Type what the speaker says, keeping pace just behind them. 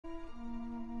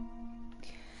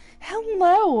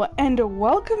Hello, and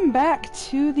welcome back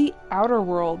to the Outer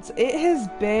Worlds. It has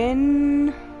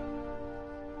been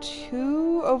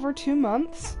over 2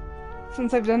 months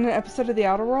since I've done an episode of the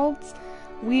Outer Worlds.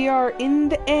 We are in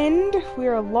the end. We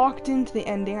are locked into the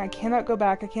ending. I cannot go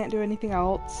back. I can't do anything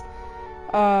else.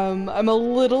 I'm a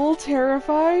little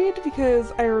terrified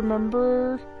because I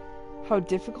remember how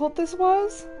difficult this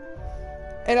was.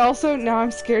 And also, now I'm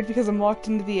scared because I'm locked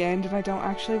into the end and I don't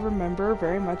actually remember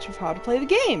very much of how to play the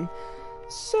game.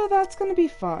 So that's gonna be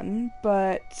fun,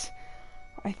 but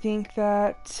I think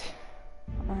that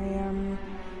I am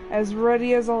as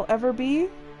ready as I'll ever be,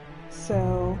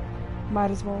 so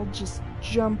might as well just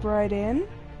jump right in.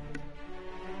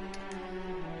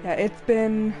 Yeah, it's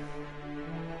been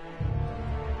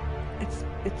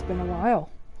a while.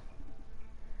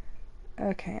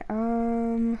 Okay,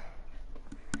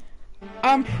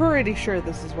 I'm pretty sure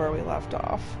this is where we left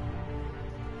off.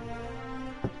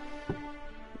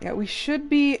 Yeah, we should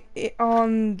be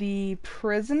on the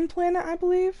prison planet, I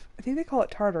believe. I think they call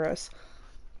it Tartarus.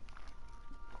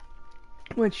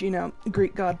 Which, you know,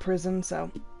 Greek god prison, so...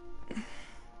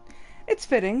 It's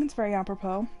fitting, it's very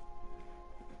apropos.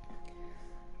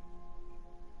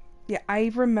 Yeah,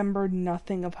 I remember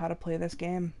nothing of how to play this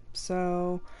game,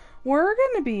 so... We're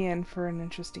gonna be in for an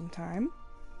interesting time.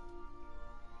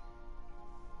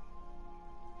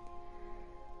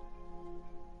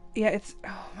 Yeah, it's...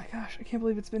 Oh my gosh, I can't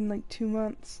believe it's been like 2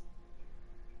 months.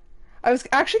 I was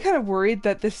actually kind of worried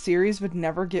that this series would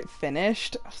never get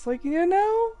finished. I was like,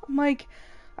 I'm like,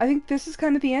 I think this is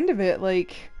kind of the end of it.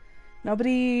 Like,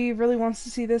 nobody really wants to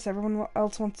see this. Everyone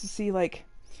else wants to see, like,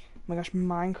 oh my gosh,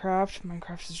 Minecraft.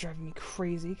 Minecraft is driving me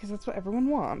crazy because that's what everyone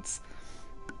wants.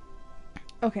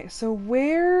 Okay, so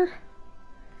where...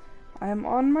 I'm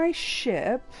on my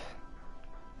ship.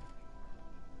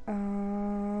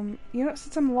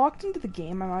 Since I'm locked into the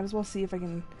game, I might as well see if I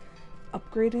can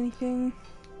upgrade anything.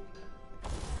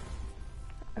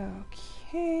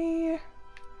 Okay.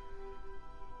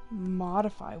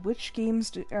 Modify. Which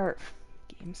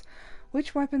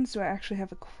which weapons do I actually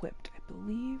have equipped? I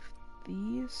believe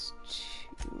these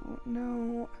two.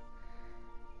 No.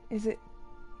 Is it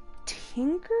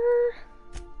Tinker?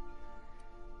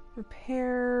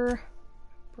 Repair.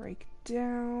 Break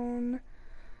down.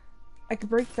 I could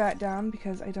break that down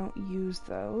because I don't use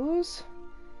those.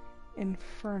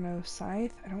 Inferno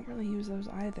Scythe. I don't really use those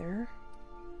either.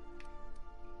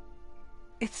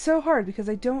 It's so hard because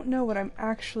I don't know what I'm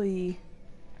actually...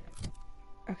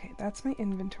 Okay, that's my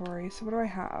inventory. So what do I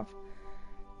have?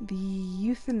 The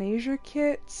Euthanasia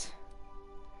Kit.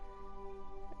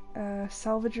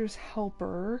 Salvager's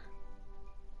Helper.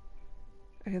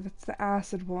 Okay, that's the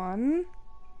acid one.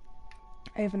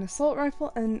 I have an assault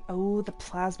rifle and, oh, the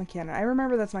plasma cannon. I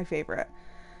remember that's my favorite.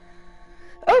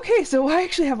 Okay, so I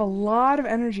actually have a lot of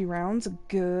energy rounds.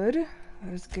 Good.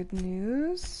 That is good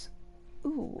news.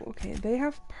 Ooh, okay, they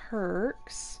have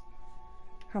perks.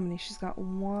 How many? She's got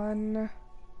one.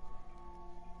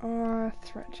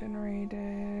 Threat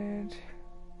generated.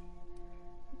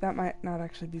 That might not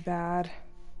actually be bad.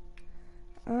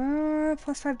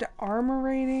 +5 to armor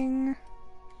rating.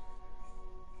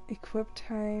 Equip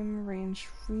time, range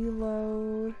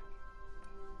reload.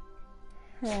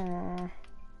 Huh.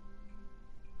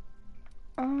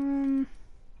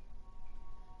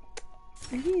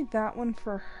 Maybe that one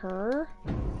for her.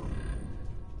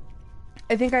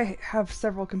 I think I have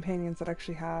several companions that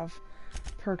actually have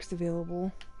perks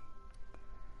available.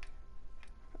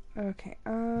 Okay,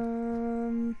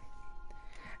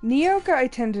 Nyoka I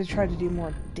tend to try to do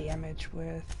more damage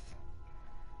with.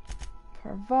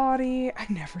 Parvati. I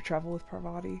never travel with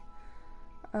Parvati.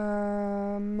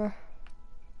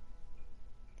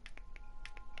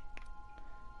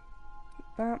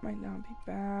 That might not be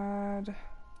bad.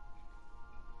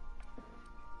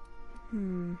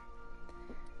 You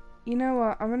know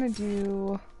what? I'm gonna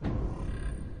do...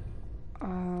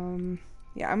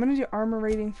 yeah, I'm gonna do armor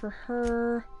rating for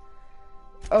her.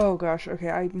 Oh gosh, okay,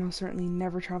 I most certainly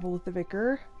never travel with the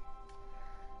Vicar.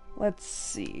 Let's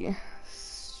see.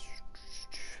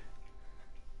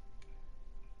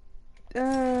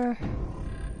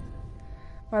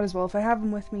 Might as well. If I have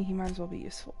him with me, he might as well be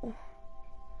useful.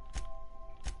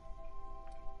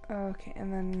 Okay,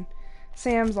 and then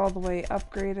Sam's all the way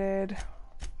upgraded.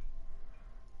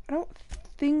 I don't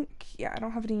think... Yeah, I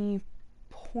don't have any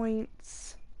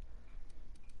points.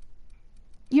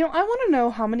 You know, I want to know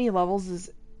how many levels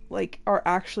are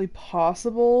actually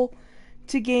possible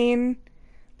to gain,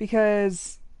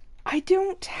 because I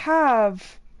don't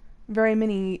have very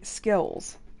many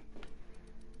skills.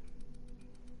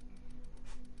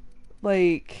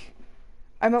 Like,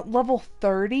 I'm at level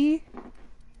 30,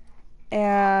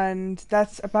 And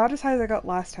that's about as high as I got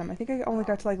last time. I think I only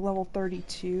got to like level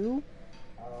 32.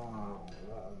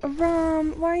 Why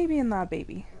are you being that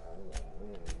baby?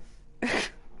 I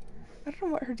don't know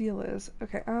what her deal is.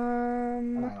 Okay,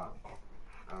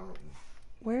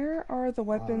 where are the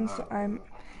weapons that I'm...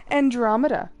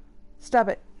 Andromeda! Stop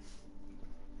it.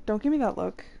 Don't give me that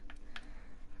look.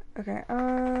 Okay,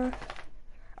 okay,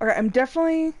 I'm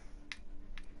definitely...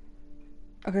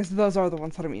 Okay, so those are the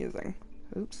ones that I'm using.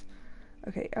 Oops.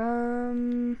 Okay,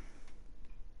 I'm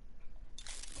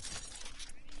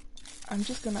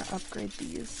just gonna upgrade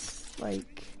these,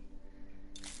 like,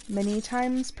 many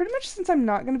times. Pretty much since I'm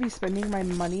not gonna be spending my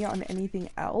money on anything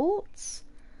else.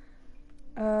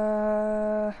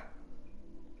 I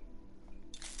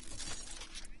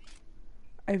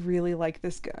really like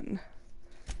this gun.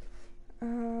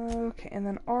 Okay, and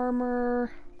then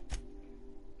armor.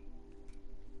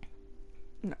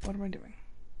 No, what am I doing?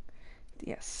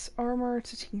 Yes, armor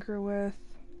to tinker with.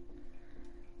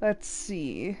 Let's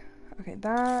see. Okay,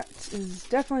 that is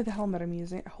definitely the helmet I'm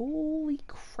using. Holy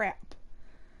crap.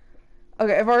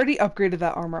 Okay, I've already upgraded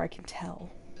that armor, I can tell.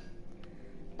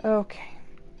 Okay.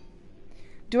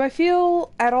 Do I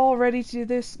feel at all ready to do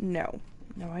this? No.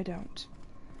 No, I don't.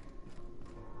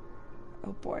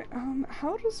 Oh boy.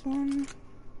 How does one...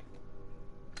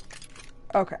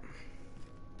 Okay.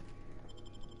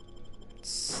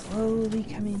 Slowly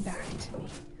coming back to me.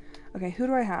 Okay, who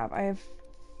do I have? I have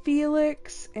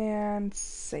Felix and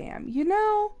Sam. You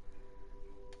know?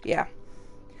 Yeah.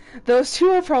 Those two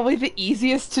are probably the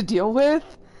easiest to deal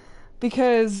with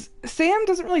because Sam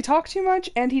doesn't really talk too much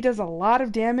and he does a lot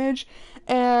of damage,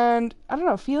 and I don't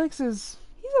know, Felix is...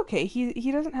 he's okay.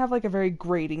 He doesn't have like a very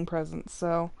grating presence,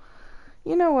 so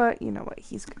you know what? You know what?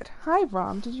 He's good. Hi,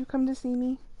 Rom. Did you come to see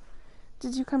me?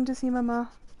 Did you come to see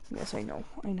Mama? Yes, I know.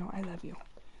 I know. I love you.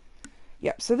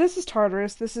 Yep, so this is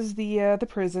Tartarus. This is the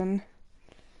prison.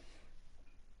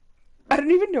 I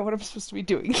don't even know what I'm supposed to be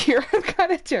doing here. I'm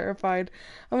kind of terrified.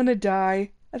 I'm gonna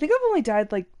die. I think I've only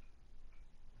died like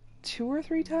 2 or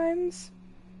 3 times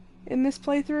in this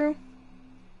playthrough.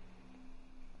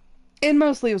 And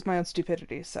mostly it was my own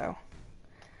stupidity, so.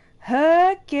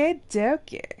 Okie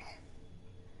dokie.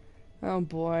 Oh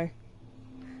boy.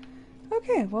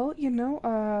 Okay, well, you know,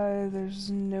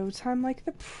 there's no time like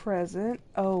the present.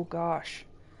 Oh gosh.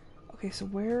 Okay, so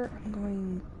where I'm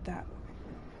going that way.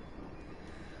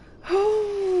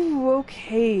 Oh,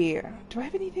 okay. Do I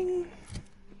have anything?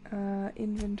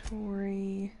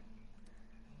 Inventory.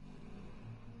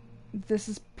 This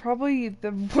is probably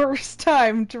the worst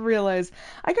time to realize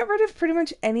I got rid of pretty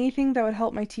much anything that would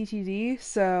help my TTD,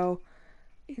 so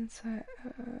inside,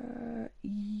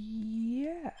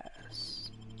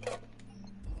 yes.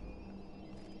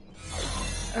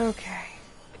 Okay.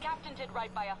 The captain did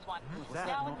right by us once.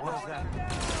 Now it's over.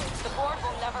 The board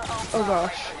will never own. Oh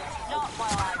gosh. Not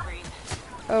while I breathe.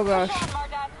 Oh gosh.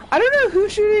 I don't know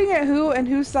who's shooting at who and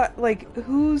whose side, like,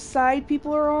 whose side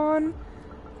people are on.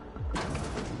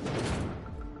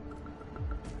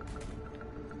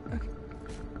 Okay.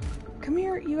 Come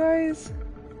here, you guys.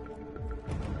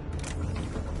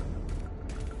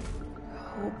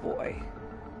 Oh boy.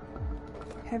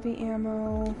 Heavy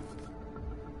ammo.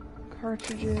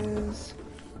 Cartridges.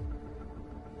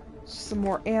 Some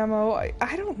more ammo.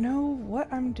 I don't know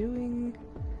what I'm doing.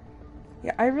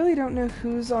 Yeah, I really don't know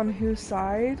who's on whose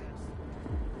side.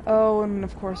 Oh, and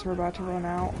of course we're about to run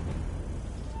out.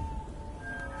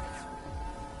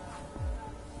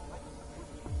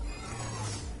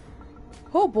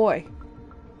 Oh boy.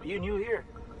 Are you new here?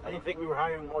 I didn't think we were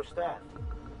hiring more staff.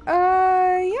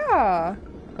 Yeah.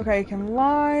 Okay, I can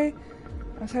lie.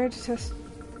 I was hired to test...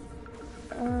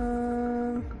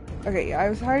 Okay, yeah, I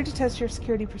was hired to test your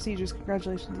security procedures.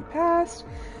 Congratulations, you passed.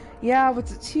 Yeah,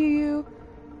 what's it to you?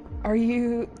 Are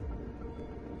you...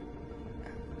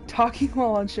 talking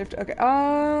while on shift? Okay,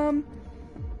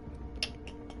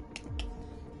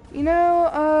 you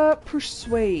know,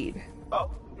 persuade. Oh,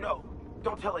 no.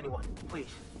 Don't tell anyone, please.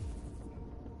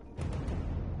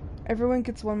 Everyone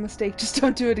gets one mistake, just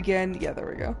don't do it again. Yeah, there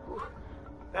we go.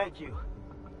 Thank you.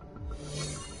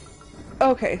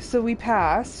 Okay, so we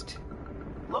passed.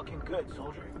 Looking good,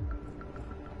 soldier.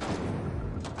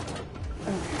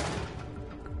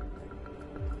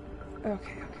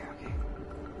 Okay.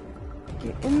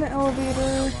 Get in the elevator.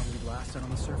 How long we lasted on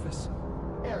the surface?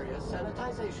 Area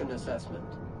sanitization assessment.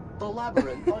 The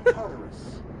labyrinth on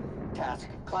Tartarus. Task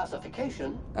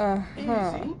classification.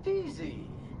 Easy peasy.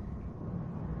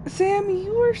 Sam,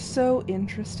 you are so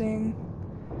interesting.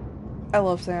 I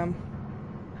love Sam.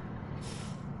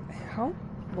 How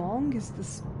long is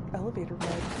this elevator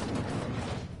ride?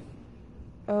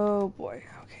 Oh boy,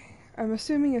 okay. I'm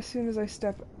assuming as soon as I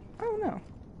step... Oh, no.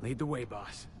 Lead the way,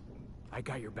 boss. I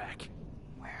got your back.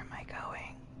 Where am I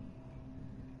going?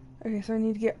 Okay, so I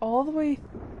need to get all the way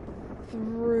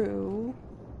through.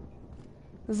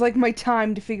 This is like my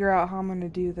time to figure out how I'm gonna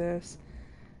do this.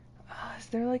 Is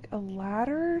there like a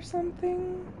ladder or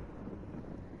something?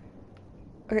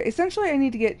 Okay, essentially I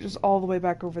need to get just all the way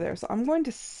back over there. So I'm going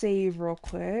to save real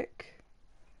quick.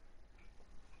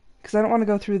 Because I don't want to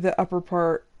go through the upper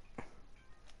part.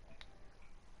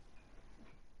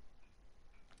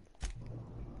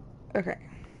 Okay.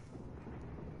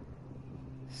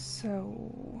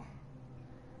 So...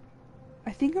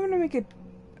 I think I'm gonna make it...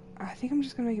 I think I'm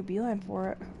just gonna make a beeline for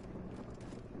it.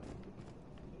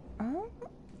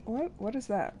 What is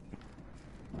that?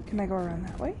 Can I go around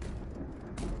that way?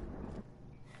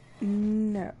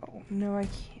 No. No, I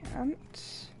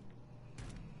can't.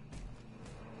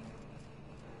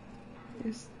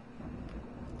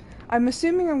 I'm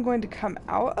assuming I'm going to come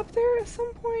out up there at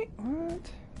some point?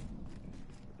 What?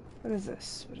 What is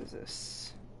this? What is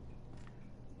this?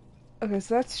 Okay,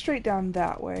 so that's straight down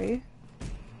that way.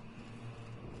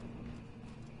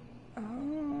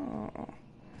 Oh.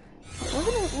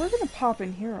 We're gonna pop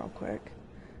in here real quick.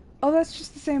 Oh, that's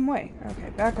just the same way. Okay,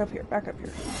 back up here, back up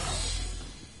here.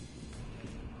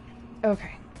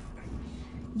 Okay.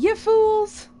 You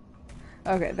fools!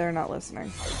 Okay, they're not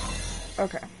listening.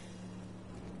 Okay.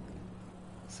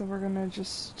 So we're gonna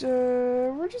just,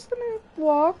 we're just gonna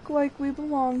walk like we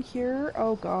belong here.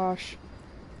 Oh gosh.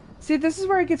 See, this is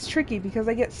where it gets tricky because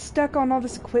I get stuck on all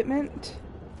this equipment.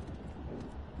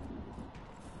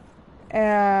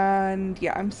 And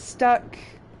yeah, I'm stuck.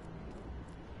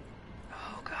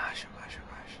 Oh gosh, oh gosh, oh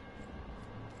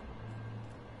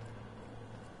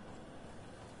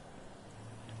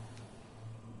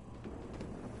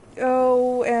gosh.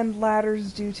 Oh, and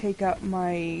ladders do take up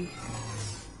my...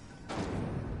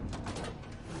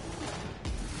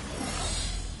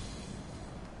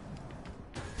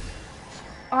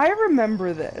 I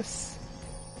remember this.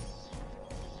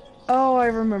 Oh, I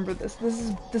remember this. This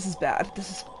is bad. This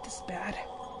is bad.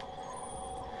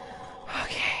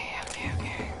 Okay.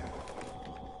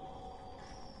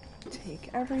 Take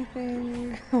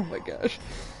everything. Oh my gosh.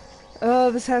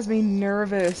 Oh, this has me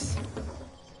nervous.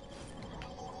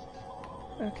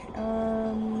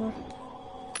 Okay,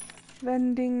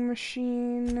 vending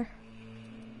machine.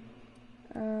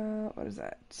 What is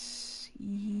that?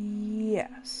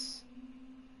 Yes.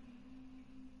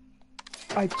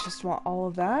 I just want all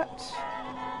of that.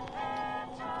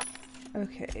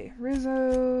 Okay,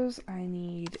 Rizzo's. I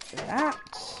need that.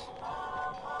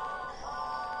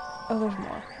 Oh, there's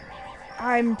more.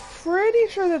 I'm pretty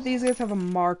sure that these guys have a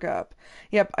markup.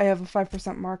 Yep, I have a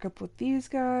 5% markup with these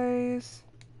guys.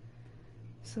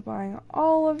 So buying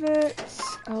all of it.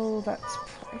 Oh, that's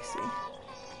pricey.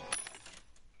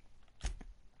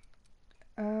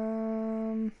 How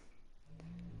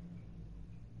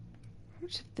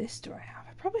much of this do I have?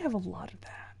 I probably have a lot of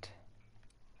that.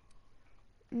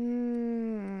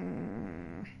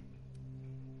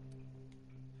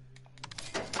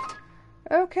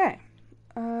 Okay.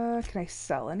 Can I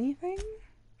sell anything?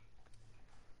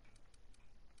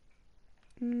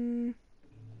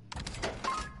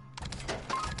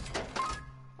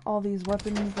 All these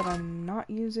weapons that I'm not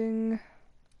using.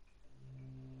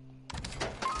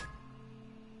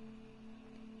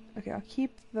 Okay, I'll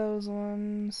keep those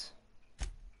ones.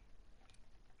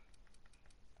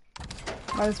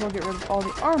 Might as well get rid of all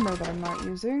the armor that I'm not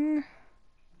using.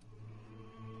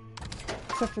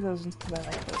 Except for those ones, because I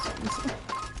like those ones.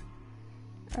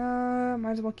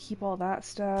 Might as well keep all that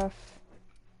stuff.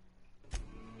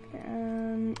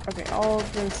 And, okay, all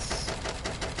of this.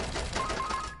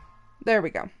 There we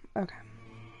go. Okay.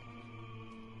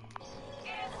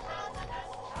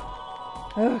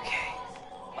 Okay.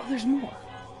 Oh, there's more.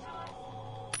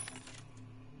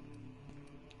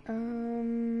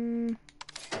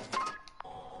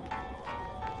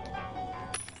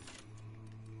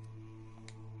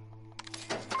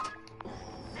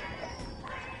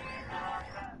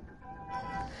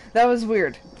 That was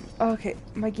weird. Okay,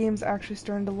 my game's actually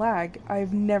starting to lag.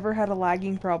 I've never had a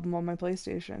lagging problem on my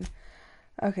PlayStation.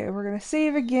 Okay, we're gonna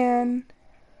save again.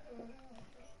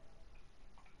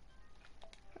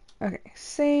 Okay,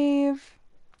 save.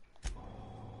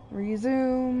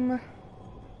 Resume.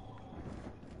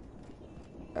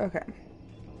 Okay.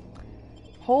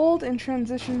 Hold and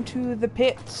transition to the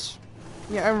pit.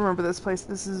 Yeah, I remember this place.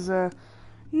 This is,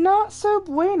 not so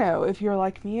bueno if you're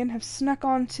like me and have snuck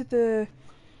into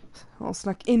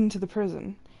the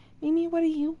prison. Mimi, what do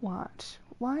you want?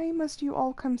 Why must you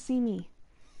all come see me?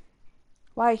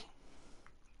 Why?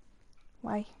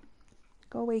 Why?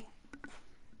 Go away.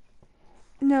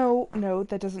 No, no,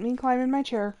 that doesn't mean climb in my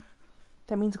chair.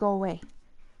 That means go away.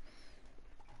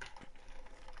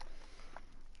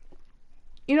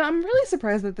 You know, I'm really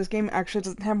surprised that this game actually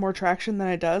doesn't have more traction than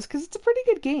it does, because it's a pretty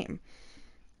good game.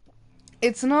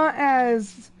 It's not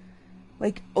as,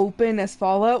 like, open as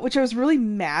Fallout, which I was really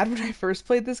mad when I first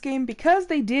played this game, because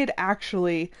they did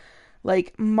actually,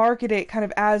 like, market it kind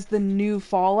of as the new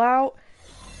Fallout.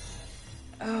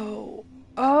 Oh.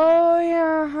 Oh,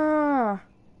 yeah, huh.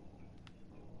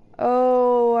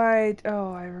 Oh, I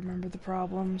remember the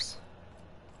problems.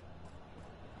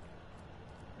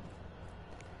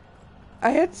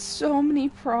 I had so many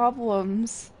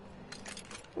problems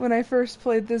when I first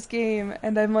played this game,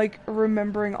 and I'm, like,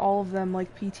 remembering all of them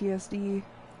like PTSD.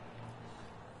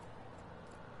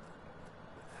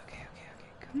 Okay.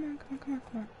 Come on.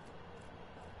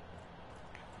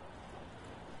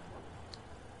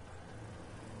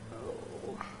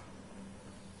 Oh.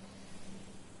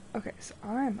 Okay, so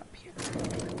I'm up here.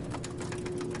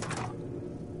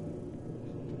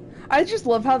 I just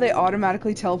love how they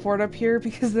automatically teleport up here,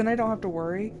 because then I don't have to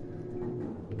worry.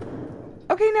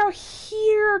 Okay, now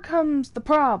here comes the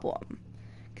problem.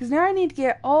 Because now I need to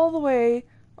get all the way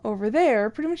over there,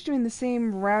 pretty much doing the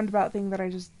same roundabout thing that I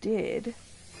just did.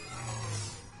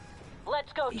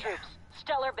 Let's go, troops.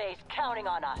 Stellar Base counting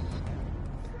on us.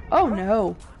 Oh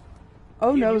no.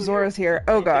 Oh no, Zora's here.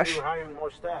 Oh gosh. We're hiring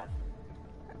more staff.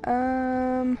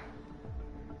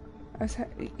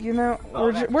 You know,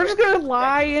 we're just gonna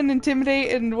lie and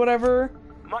intimidate and whatever.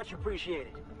 Much appreciated.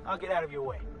 I'll get out of your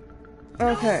way.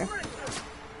 Okay.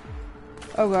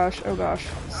 Oh gosh.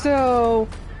 So,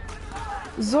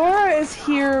 Zora is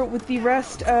here with the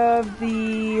rest of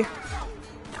the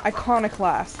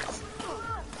iconoclasts.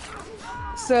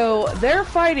 So, they're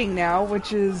fighting now,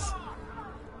 which is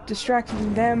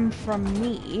distracting them from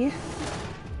me.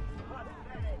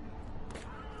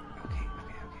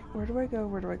 Where do I go?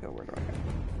 Wait,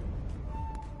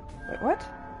 what?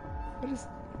 What is...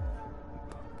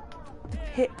 the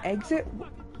pit exit?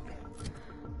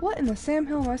 What in the Sam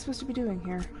Hill am I supposed to be doing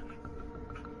here?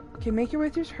 Okay, make your way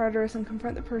through Tartarus and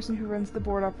confront the person who runs the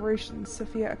board operations,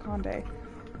 Sophia Akonde.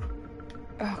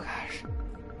 Oh gosh.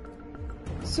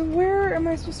 So where am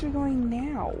I supposed to be going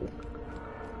now?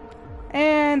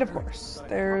 And of course,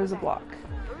 there's a block.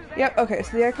 Yep, okay,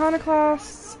 so the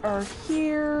iconoclasts are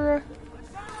here.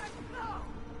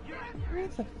 Where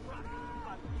the...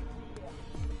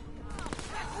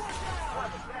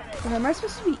 am I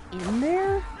supposed to be in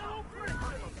there?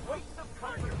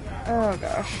 Oh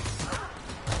gosh.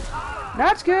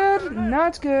 Not good,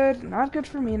 not good. Not good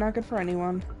for me, not good for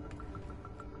anyone.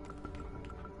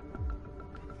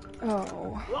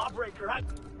 Oh. Lawbreaker,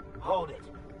 hold it.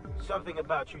 Something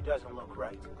about you doesn't look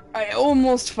right. I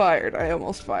almost fired. I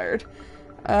know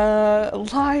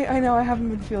I haven't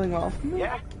been feeling well.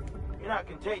 Yeah? You're not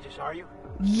contagious, are you?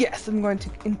 Yes, I'm going to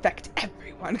infect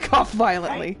everyone. Cough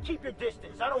violently. Hey, keep your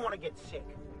distance. I don't want to get sick.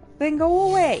 Then go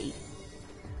away.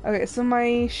 Okay, so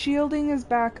my shielding is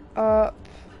back up.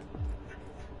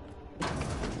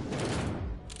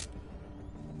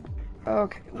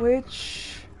 Okay,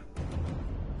 which...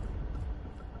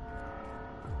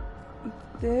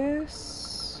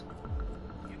 this...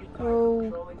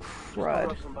 oh,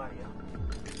 crud.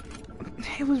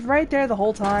 It was right there the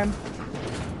whole time.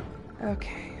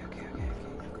 Okay.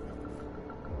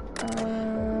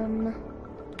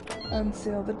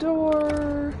 Unseal the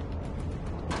door.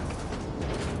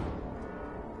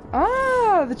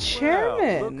 Ah, the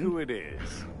chairman. Well, look who it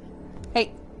is.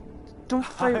 Hey, don't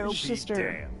flirt with I'll your sister. be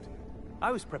damned.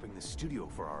 I was prepping the studio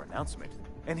for our announcement,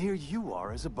 and here you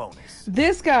are as a bonus.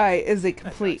 This guy is a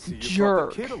complete So you jerk.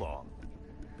 brought the kid along.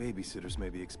 Babysitters may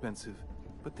be expensive,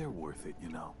 but they're worth it, you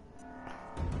know.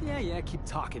 Yeah, keep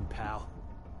talking, pal.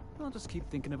 I'll just keep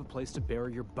thinking of a place to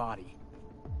bury your body.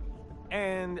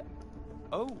 And,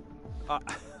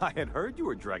 I had heard you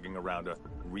were dragging around a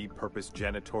repurposed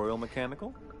janitorial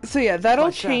mechanical. So yeah, that'll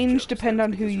My shaft change jokes, depend that's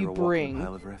on who because you you're a walking bring.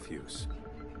 pile of refuse.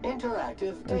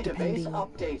 Interactive database depending.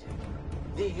 updated.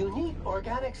 The unique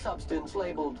organic substance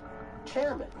labeled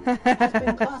Chairman has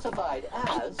been classified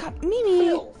as God, Mimi.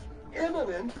 filth,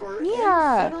 imminent for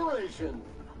Yeah. incineration.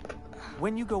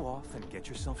 When you go off and get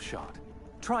yourself shot,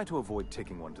 try to avoid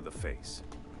taking one to the face.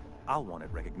 I'll want it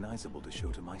recognizable to show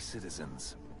to my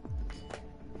citizens.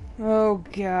 Oh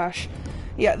gosh.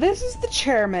 Yeah, this is the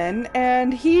chairman,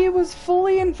 and he was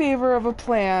fully in favor of a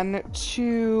plan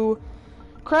to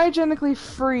cryogenically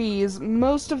freeze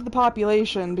most of the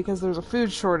population because there's a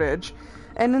food shortage.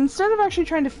 And instead of actually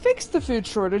trying to fix the food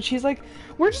shortage, he's like,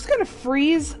 we're just gonna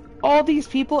freeze all these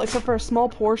people except for a small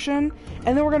portion,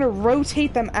 and then we're gonna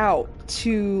rotate them out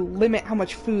to limit how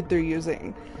much food they're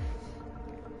using.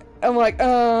 I'm like,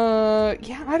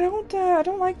 yeah, I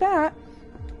don't like that.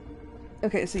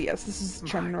 Okay, so yes, this is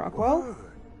Chairman Rockwell. Word.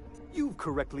 You've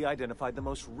correctly identified the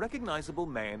most recognizable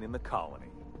man in the colony.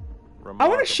 I want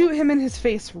Remarkable. to shoot him in his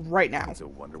face right now. It's a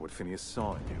wonder what Phineas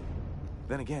saw in you.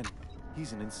 Then again,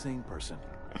 he's an insane person.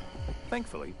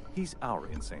 Thankfully, he's our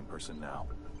insane person now.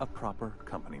 A proper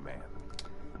company man.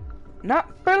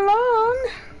 Not for long.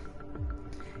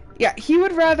 Yeah, he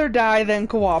would rather die than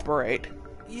cooperate.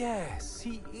 Yes,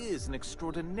 he is an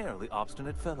extraordinarily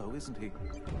obstinate fellow, isn't he?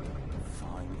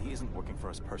 Fine, he isn't working for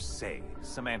us per se.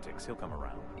 Semantics, he'll come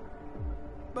around.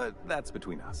 But that's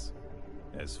between us.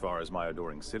 As far as my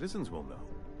adoring citizens will know,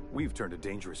 we've turned a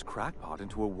dangerous crackpot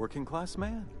into a working-class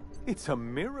man. It's a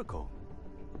miracle.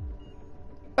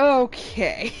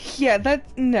 Okay, yeah,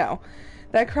 no.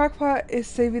 That crackpot is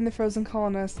saving the frozen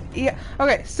colonists. Yeah,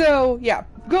 okay, so, yeah,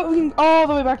 going all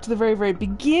the way back to the very, very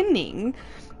beginning,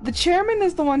 the chairman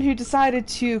is the one who decided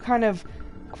to kind of,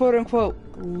 quote-unquote,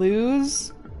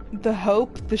 lose the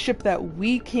Hope, the ship that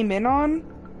we came in on.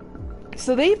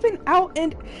 So they've been out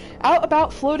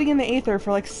about floating in the aether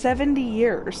for like 70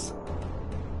 years.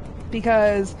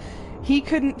 Because he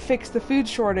couldn't fix the food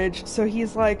shortage, so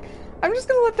he's like, I'm just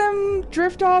gonna let them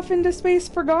drift off into space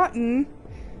forgotten.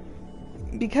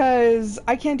 Because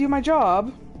I can't do my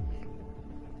job.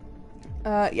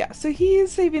 Yeah, so he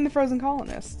is saving the frozen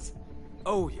colonists.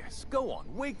 Oh yes, go on,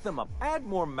 wake them up, add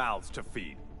more mouths to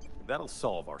feed. That'll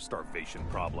solve our starvation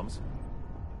problems.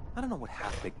 I don't know what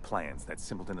half-baked plans that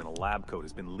simpleton in a lab coat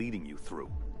has been leading you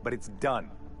through, but it's done.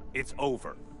 It's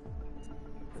over.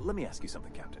 Let me ask you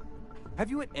something, Captain. Have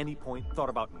you at any point thought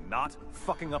about not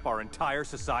fucking up our entire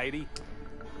society?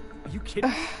 Are you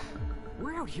kidding?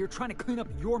 We're out here trying to clean up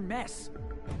your mess.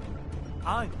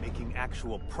 I'm making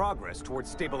actual progress towards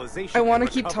stabilization. I want to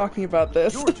and keep recovery. talking about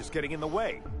this. You're just getting in the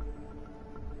way.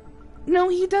 No,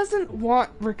 he doesn't want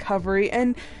recovery,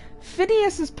 and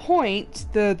Phineas's point,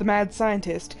 the mad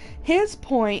scientist, his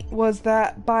point was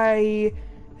that by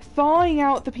thawing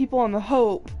out the people on the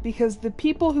Hope, because the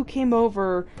people who came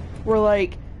over were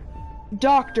like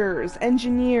doctors,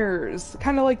 engineers,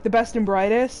 kind of like the best and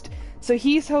brightest, so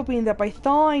he's hoping that by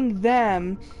thawing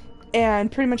them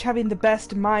and pretty much having the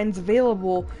best minds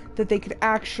available, that they could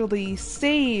actually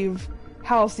save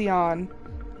Halcyon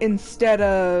instead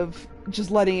of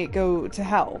just letting it go to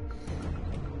hell.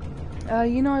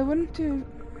 You know, I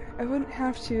wouldn't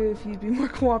have to if you'd be more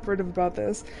cooperative about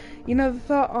this. You know, the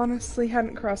thought honestly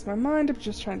hadn't crossed my mind of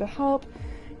just trying to help.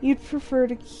 You'd prefer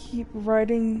to keep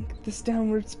riding this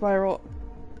downward spiral.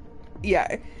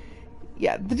 Yeah,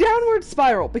 the downward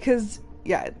spiral, because,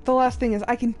 yeah, the last thing is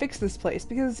I can fix this place,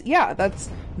 because, yeah, that's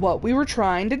what we were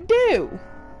trying to do.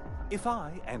 If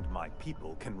I and my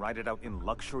people can ride it out in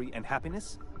luxury and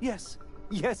happiness, yes,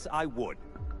 I would.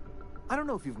 I don't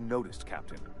know if you've noticed,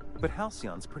 Captain, but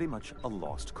Halcyon's pretty much a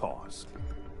lost cause.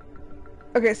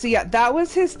 Okay, so yeah, that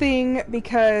was his thing,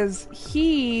 because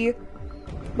he,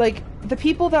 like, the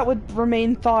people that would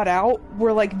remain thawed out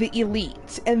were, like, the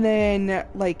elite, and then,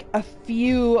 like, a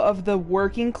few of the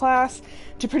working class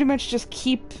to pretty much just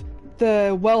keep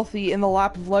the wealthy in the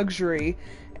lap of luxury,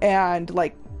 and,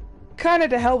 like, kind of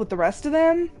to hell with the rest of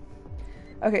them.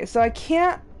 Okay, so I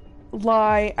can't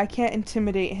lie, I can't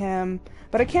intimidate him,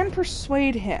 but I can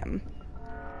persuade him.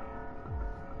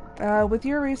 With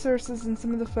your resources and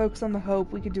some of the folks on the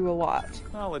Hope, we could do a lot.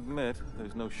 I'll admit,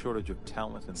 there's no shortage of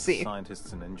talent and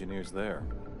scientists and engineers there.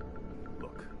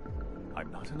 Look,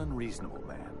 I'm not an unreasonable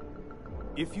man.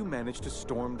 If you manage to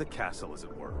storm the castle, as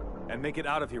it were, and make it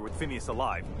out of here with Phineas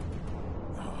alive,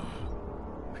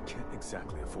 I can't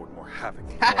exactly afford more havoc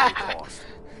than it cost.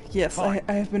 Yes, I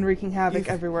have been wreaking havoc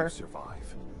everywhere. If you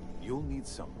survive, you'll need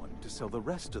someone to sell the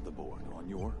rest of the board on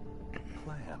your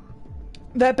plan.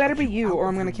 That better be you, or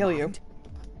I'm gonna kill you.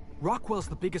 Rockwell's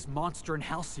the biggest monster in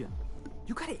Halcyon.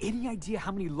 You got any idea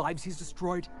how many lives he's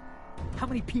destroyed? How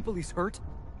many people he's hurt?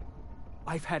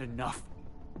 I've had enough.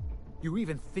 You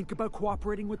even think about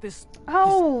cooperating with this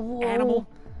animal?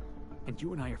 And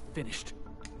you and I are finished.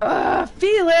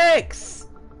 Felix!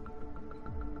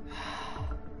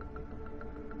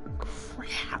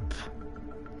 Crap.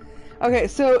 Okay,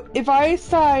 so if I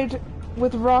side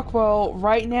with Rockwell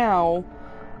right now,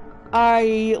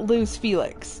 I lose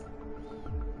Felix.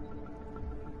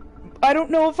 I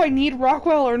don't know if I need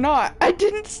Rockwell or not. I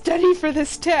didn't study for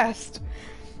this test.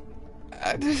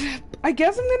 I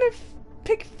guess I'm gonna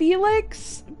pick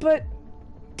Felix, but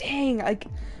dang,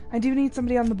 I do need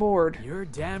somebody on the board. You're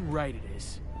damn right it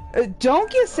is.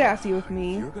 Don't get sassy with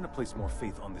me. If you're gonna place more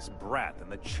faith on this brat than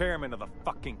the chairman of the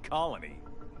fucking colony,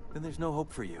 then there's no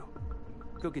hope for you.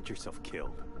 Go get yourself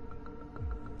killed.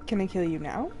 Can I kill you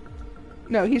now?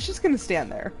 No, he's just gonna stand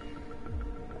there.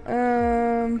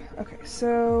 Okay,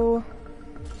 so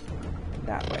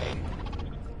that way.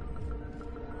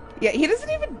 Yeah, he doesn't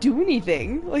even do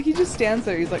anything. Like, he just stands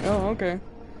there. He's like, oh, okay.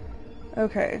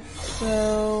 Okay,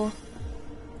 so...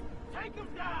 Take him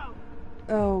down!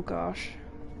 Oh, gosh.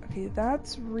 Okay,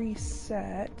 that's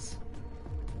reset.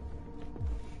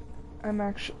 I'm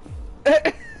actually...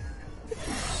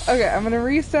 Okay, I'm gonna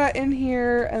reset in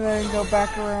here and then go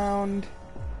back around.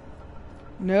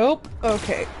 Nope.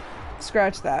 Okay.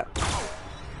 Scratch that.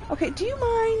 Okay, do you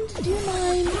mind? Do you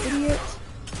mind, idiot?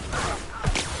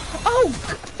 Oh,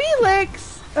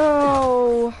 Felix!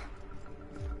 Oh.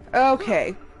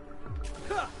 Okay.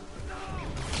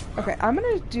 Okay, I'm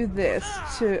gonna do this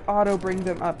to auto bring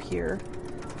them up here.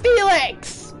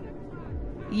 Felix!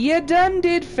 You done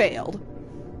did failed.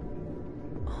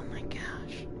 Oh my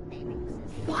gosh.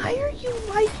 Why are you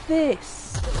like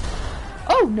this?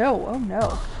 Oh no, oh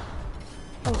no.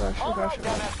 Oh gosh, oh gosh, oh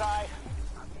gosh. MSI.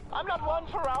 I'm not one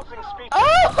for rousing speech.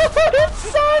 Oh,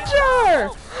 it's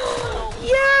Sanjar!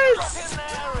 Yes!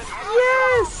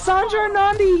 Yes! Sanjar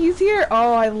Nandi, he's here!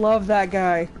 Oh, I love that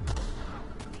guy.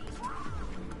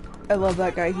 I love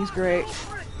that guy, he's great.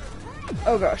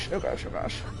 Oh gosh, oh gosh, oh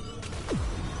gosh.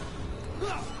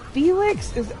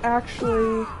 Felix is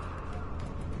actually...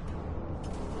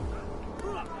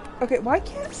 Okay, why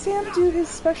can't Sam do his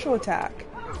special attack?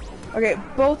 Okay,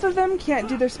 both of them can't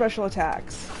do their special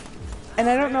attacks. And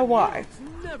I don't know why.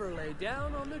 Never lay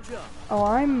down on the job. Oh,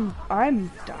 I'm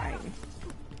dying.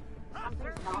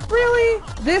 Really?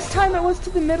 This time it was to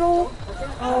the middle?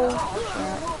 Oh,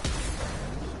 crap.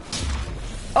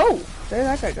 Oh, there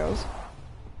that guy goes.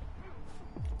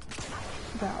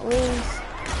 That was...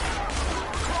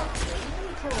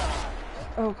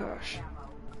 Oh gosh.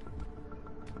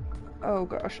 Oh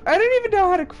gosh. I don't even know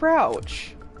how to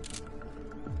crouch.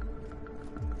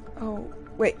 Oh,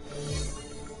 wait.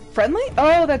 Friendly?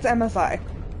 Oh, that's MSI.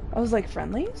 I was like,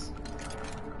 friendlies?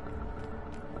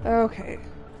 Okay.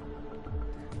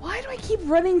 Why do I keep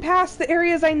running past the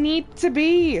areas I need to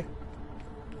be?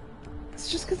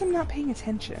 It's just because I'm not paying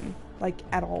attention. Like,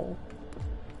 at all.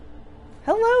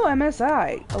 Hello,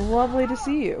 MSI. Lovely to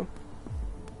see you.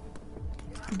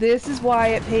 This is why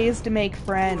it pays to make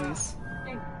friends.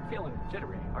 Ain't feeling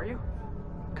jittery, are you?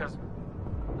 Cause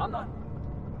I'm not.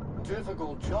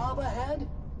 Difficult job ahead?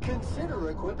 Consider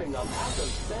equipping a pack of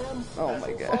Sam's Oh my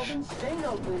special gosh. solvent stain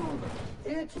out remover.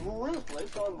 It's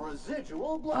ruthless on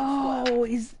residual blood Oh,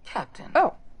 he's... Captain,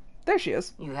 Oh, there she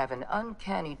is. you have an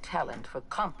uncanny talent for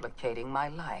complicating my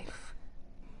life.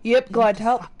 Yep, glad to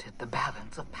help. Disrupted the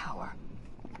balance of power.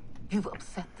 You've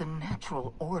upset the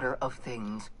natural order of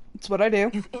things. It's what I do.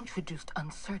 You've introduced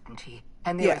uncertainty,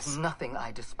 and there is Yes. nothing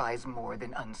I despise more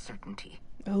than uncertainty.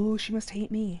 Oh, she must hate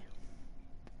me.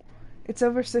 It's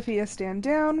over, Sophia. Stand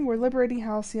down. We're liberating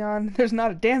Halcyon. There's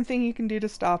not a damn thing you can do to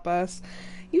stop us.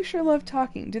 You sure love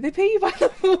talking. Do they pay you by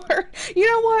the word? You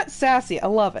know what? Sassy. I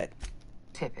love it.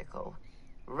 Typical.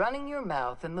 Running your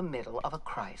mouth in the middle of a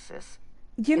crisis.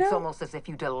 You It's know? almost as if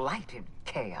you delight in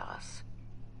chaos.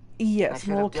 I Yes, should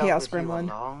little have dealt chaos with you a gremlin.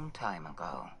 long time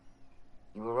ago.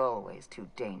 You were always too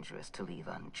dangerous to leave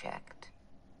unchecked.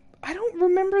 I don't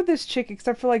remember this chick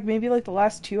except for like maybe like the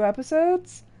last 2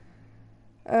 episodes.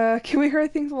 Can we hurry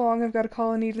things along? I've got a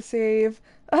colony to save.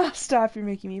 Stop, you're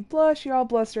making me blush. You're all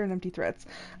bluster and empty threats.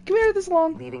 Can we hurry this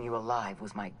along? Leaving you alive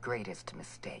was my greatest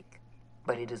mistake.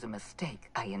 But it is a mistake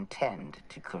I intend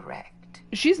to correct.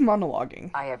 She's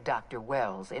monologuing. I have Dr.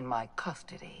 Wells in my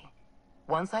custody.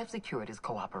 Once I've secured his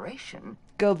cooperation,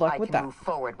 Good luck I with can that. move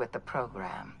forward with the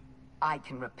program. I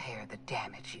can repair the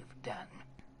damage you've done.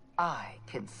 I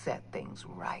can set things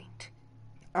right.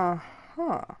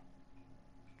 Uh-huh.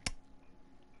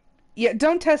 Yeah,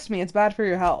 don't test me. It's bad for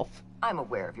your health. I'm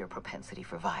aware of your propensity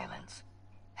for violence.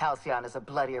 Halcyon is a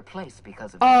bloodier place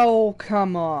because of you. Oh,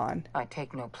 come on. I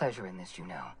take no pleasure in this, you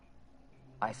know.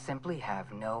 I simply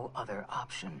have no other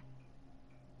option.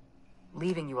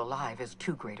 Leaving you alive is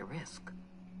too great a risk.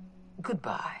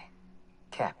 Goodbye,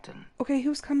 Captain. Okay,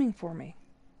 who's coming for me?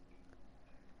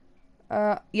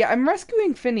 Yeah, I'm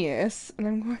rescuing Phineas, and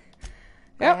I'm going...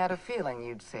 I Yep. had a feeling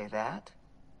you'd say that.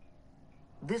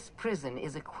 This prison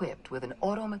is equipped with an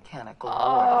automechanical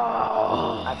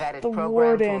warden. I've had it the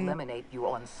programmed to warden. eliminate you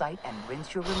on sight and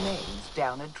rinse your remains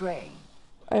down a drain.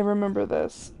 I remember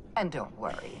this. And don't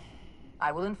worry.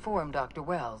 I will inform Dr.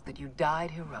 Wells that you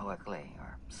died heroically,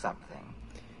 or something.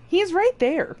 He's right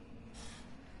there.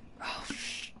 Oh,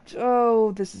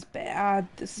 oh, this is bad.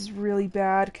 This is really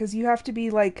bad, because you have to be,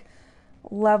 like,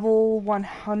 level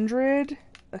 100.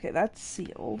 Okay, that's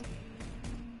sealed.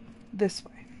 This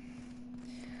way.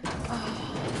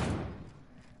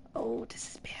 Oh,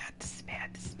 this is bad. This is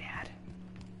bad. This is bad.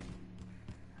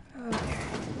 Okay.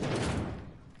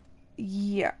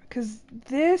 Yeah, because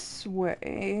this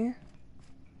way...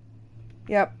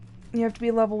 Yep. You have to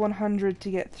be level 100 to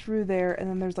get through there, and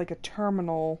then there's like a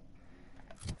terminal.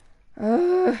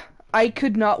 I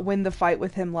could not win the fight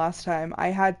with him last time. I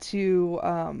had to,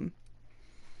 I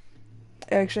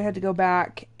actually had to go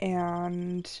back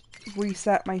and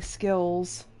reset my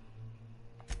skills.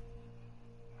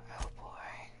 Oh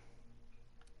boy.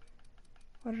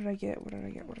 What did I get? What did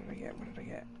I get? What did I get? What did I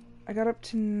get? I got up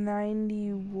to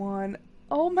 91.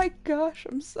 Oh my gosh,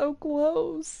 I'm so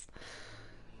close.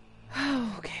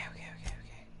 Oh, okay.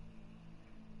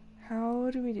 How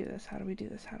do we do this? How do we do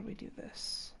this? How do we do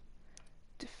this?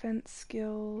 Defense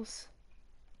skills,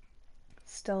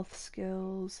 stealth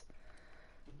skills,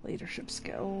 leadership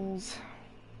skills.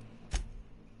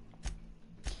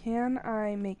 Can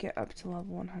I make it up to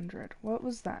level 100? What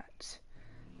was that?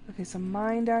 Okay, so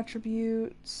mind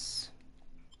attributes.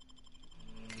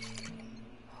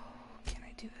 Oh, can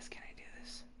I do this? Can I do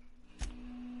this?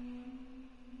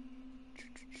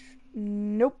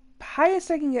 Nope.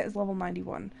 Highest I can get is level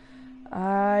 91.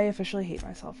 I officially hate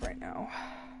myself right now.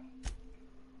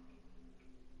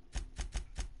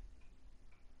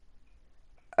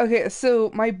 Okay, so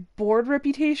my board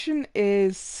reputation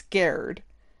is scared.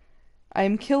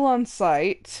 I'm kill on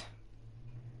sight.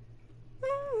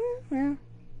 Yeah.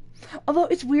 Although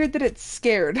it's weird that it's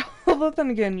scared. Although then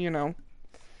again, you know,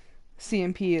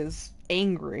 CMP is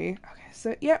angry. Okay,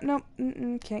 so yeah, nope,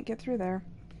 can't get through there.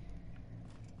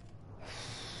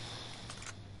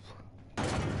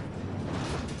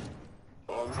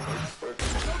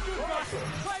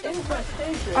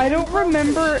 I don't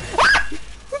remember.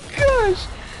 Oh gosh!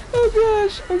 Oh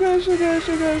gosh! Oh gosh! Oh gosh!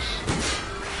 Oh gosh!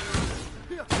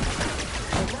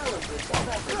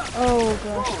 Oh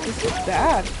gosh! This is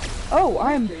bad. Oh,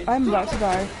 I'm about to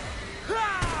die.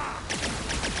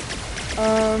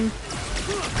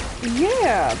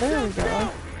 Yeah, there we go.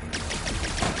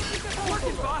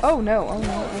 Oh no! Oh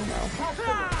no! Oh no!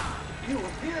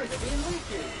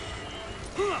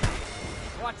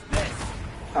 Watch this.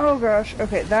 Oh gosh,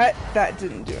 okay, that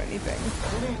didn't do anything.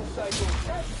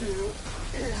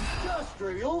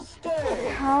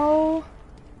 How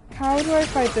do I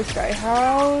fight this guy?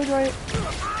 How do I...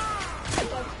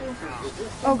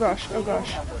 Oh gosh, oh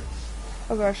gosh.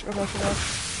 Oh gosh, oh gosh, oh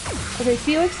gosh. Okay,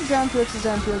 Felix is down, Felix is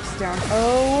down, Felix is down.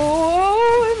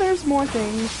 Oh, and there's more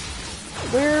things.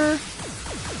 Where...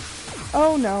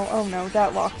 Oh no,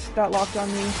 that locked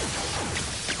on me.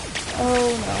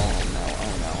 Oh no.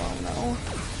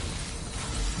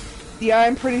 Yeah,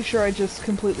 I'm pretty sure I just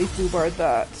completely foobarred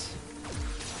that.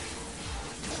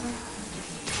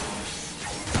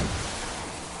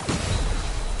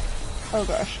 Oh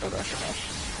gosh, oh gosh, oh gosh.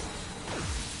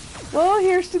 Well,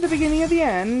 here's to the beginning of the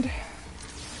end.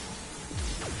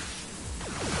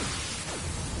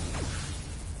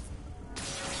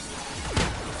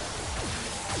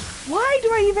 Why do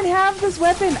I even have this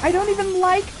weapon? I don't even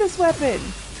like this weapon.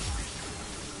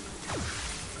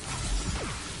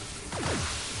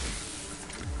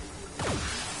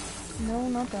 No,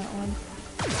 not that one.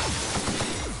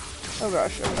 Oh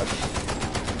gosh, oh gosh.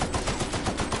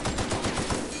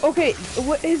 Okay,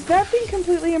 what is that thing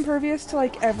completely impervious to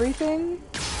like everything?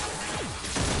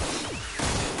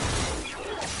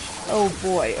 Oh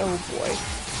boy, oh boy.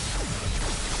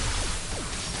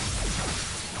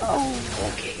 Oh,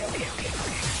 okay.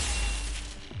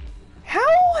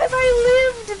 How have I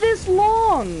lived this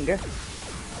long?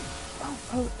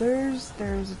 Oh, there's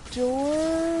a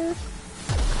door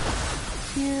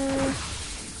here.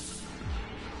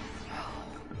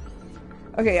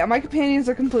 Okay, yeah, my companions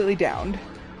are completely downed.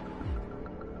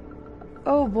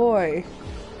 Oh boy.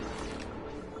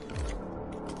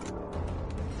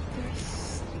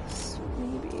 This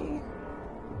maybe.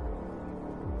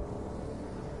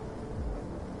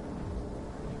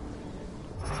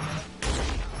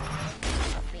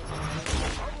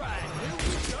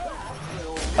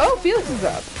 Oh, Felix is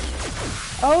up.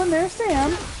 Oh, and there's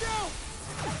Sam.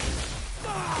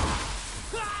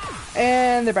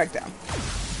 And they're back down.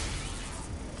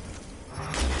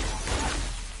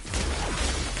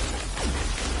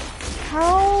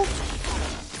 How?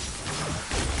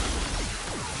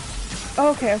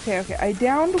 Okay. I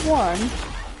downed one.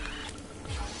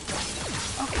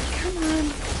 Okay, come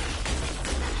on.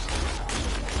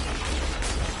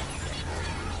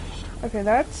 Okay,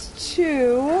 that's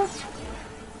two.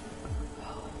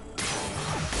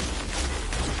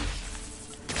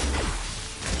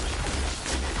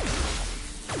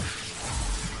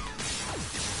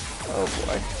 Oh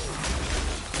boy.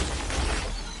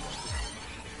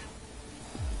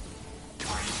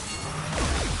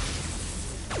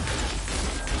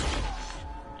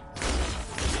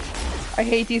 I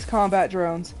hate these combat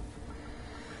drones.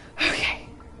 Okay.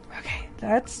 Okay.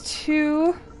 That's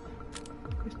 2.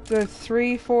 The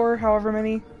 3, 4, however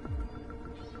many.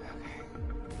 Okay.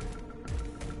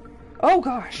 Oh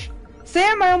gosh.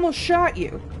 Sam, I almost shot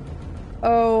you.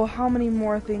 Oh, how many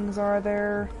more things are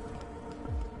there?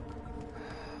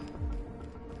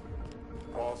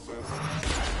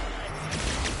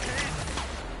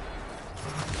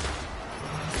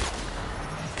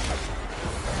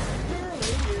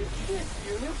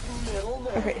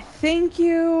 Okay, thank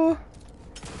you.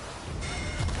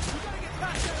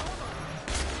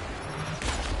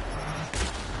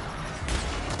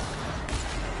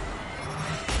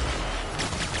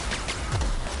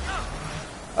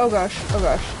 Oh gosh, oh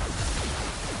gosh.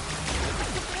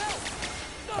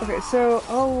 Okay, so,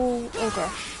 oh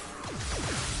gosh.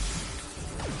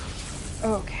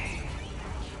 Okay.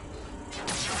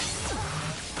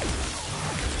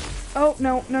 Oh,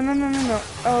 no.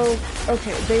 Oh,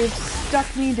 okay, they've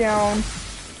stuck me down.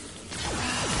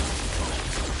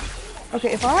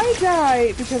 Okay, if I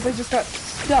die because I just got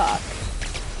stuck.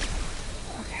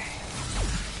 Okay.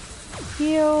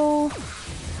 Heal.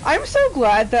 I'm so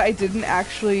glad that I didn't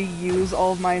actually use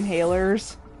all of my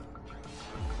inhalers.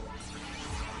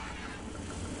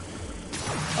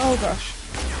 Oh gosh.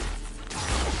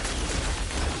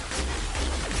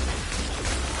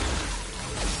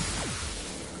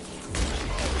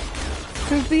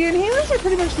 Because the inhalers are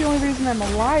pretty much the only reason I'm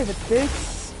alive at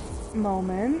this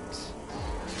moment.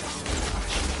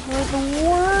 They're the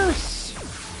worst.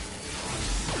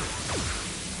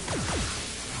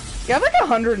 Yeah, I have like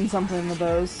 100 and something of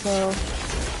those, so...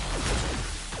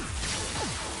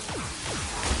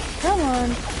 Come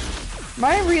on.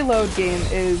 My reload game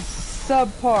is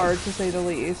subpar, to say the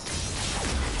least.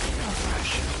 Oh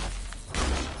gosh.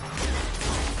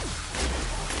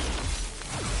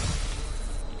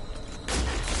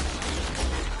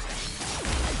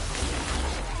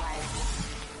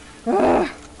 Ugh.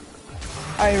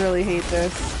 I really hate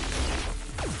this.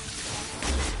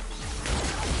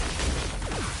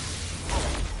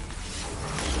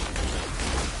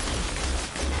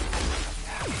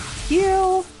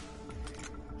 Heal.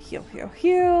 Heal, heal,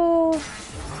 heal.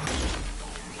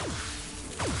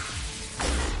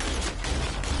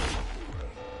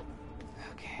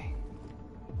 Okay.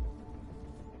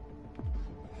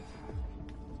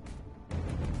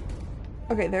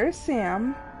 Okay, there's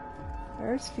Sam.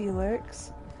 There's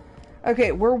Felix.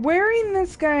 Okay, we're wearing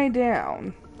this guy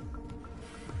down.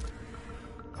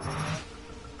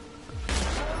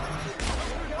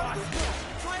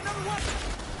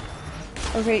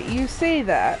 Okay, you say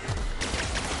that.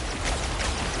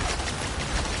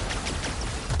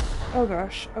 Oh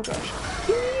gosh, oh gosh.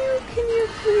 Can you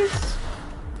please...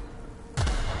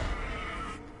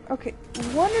 Okay,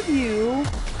 one of you...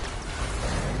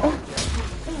 Oh.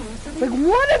 Like,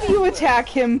 one of you attack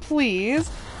him,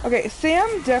 please! Okay,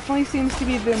 Sam definitely seems to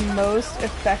be the most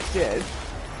affected.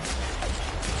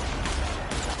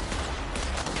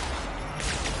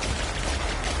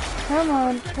 Come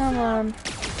on, come on.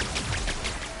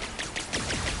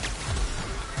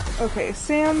 Okay,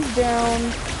 Sam's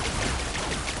down.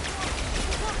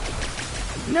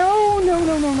 No.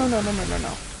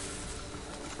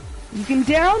 You can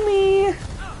down me!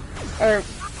 Or,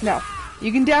 no.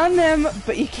 You can down them,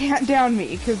 but you can't down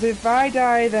me, because if I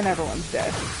die, then everyone's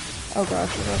dead. Oh gosh,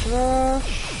 oh gosh, oh gosh.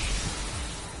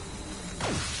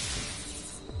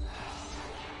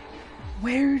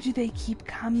 Where do they keep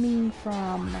coming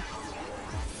from?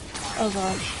 Oh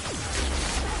gosh.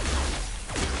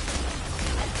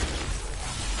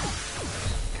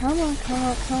 Come on, come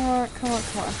on, come on, come on,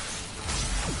 come on.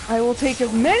 I will take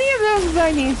as many of those as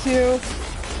I need to.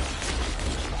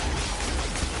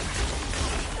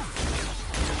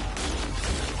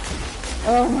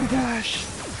 Oh my gosh.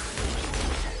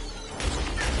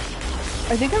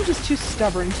 I think I'm just too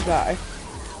stubborn to die.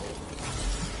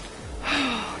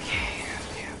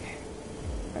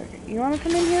 Okay, you wanna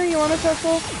come in here? You wanna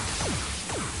tussle?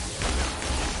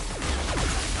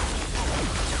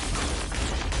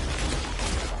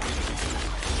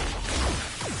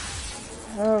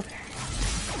 Okay.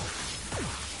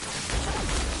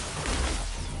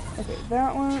 Okay,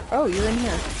 that one. Oh, you're in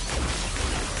here.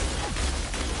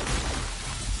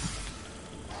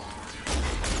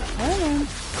 Come on.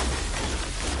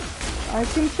 I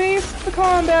can face the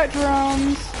combat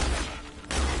drones.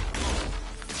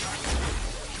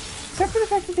 Except for the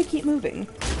fact that they keep moving.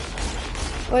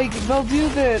 Like, they'll do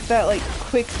that like,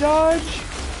 quick dodge.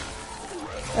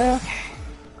 Okay.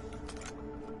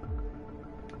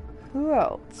 Who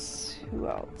else? Who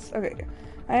else? Okay.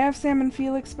 I have Sam and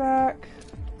Felix back.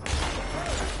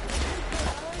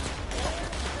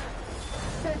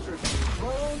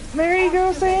 There you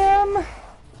go, Sam.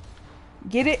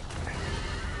 Get it.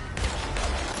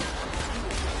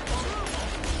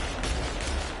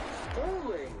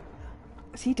 Sterling.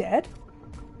 Is he dead?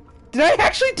 Did I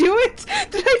actually do it?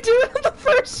 Did I do it on the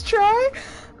first try?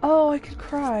 Oh, I could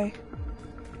cry.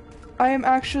 I am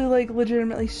actually, like,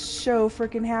 legitimately so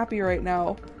freaking happy right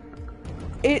now.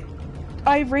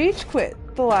 I rage quit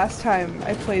the last time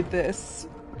I played this.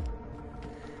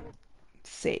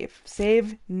 Save.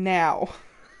 Save now.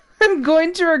 I'm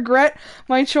going to regret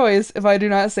my choice if I do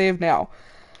not save now.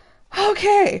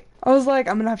 Okay. I was like,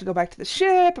 I'm gonna have to go back to the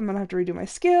ship, I'm gonna have to redo my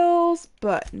skills,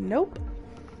 but nope.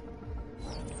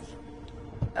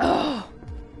 Oh.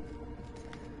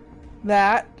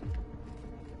 That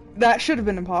should have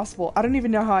been impossible. I don't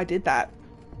even know how I did that.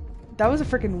 That was a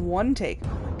freaking one take.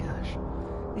 Oh my gosh.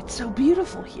 It's so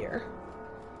beautiful here.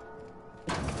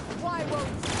 Why won't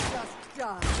you just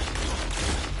die?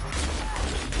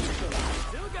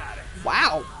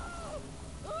 Wow.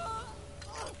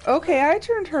 Okay, I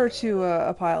turned her to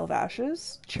a pile of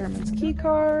ashes. Chairman's key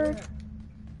card.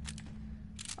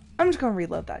 I'm just gonna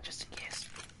reload that just in case.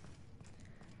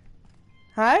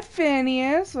 Hi,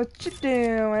 Phineas. What you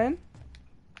doing?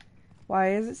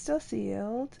 Why is it still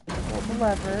sealed? Pull the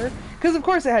lever. Because of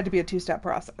course it had to be a two-step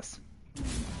process.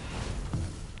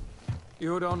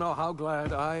 You don't know how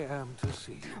glad I am to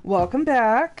see you. Welcome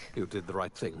back. You did the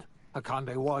right thing.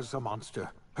 Akande was a monster.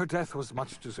 Her death was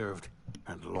much deserved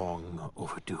and long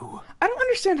overdue. I don't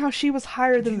understand how she was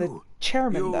higher than the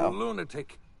chairman, you though.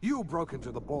 Lunatic. You broke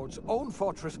into the board's own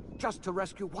fortress just to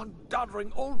rescue one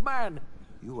doddering old man.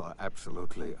 You are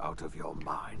absolutely out of your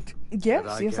mind.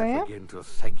 Yes, and yes I am. I can't begin to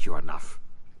thank you enough.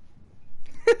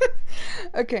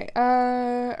 Okay,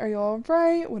 are you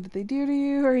alright? What did they do to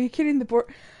you? Are you kidding? The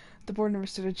board never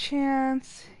stood a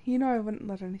chance. You know I wouldn't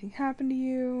let anything happen to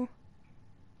you.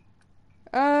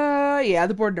 Yeah,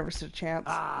 the board never stood a chance.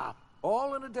 Ah,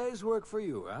 all in a day's work for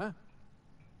you, huh?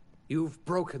 You've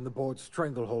broken the board's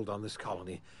stranglehold on this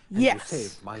colony, and Yes, you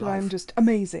saved my because life. I'm just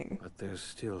amazing. But there's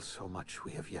still so much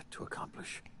we have yet to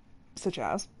accomplish. Such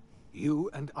as? You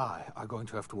and I are going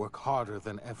to have to work harder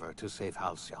than ever to save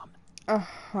Halcyon.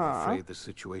 Uh-huh. I'm afraid the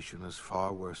situation is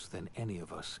far worse than any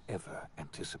of us ever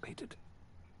anticipated.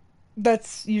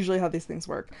 That's usually how these things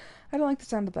work. I don't like the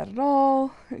sound of that at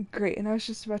all. Great, and I was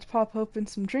just about to pop open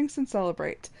some drinks and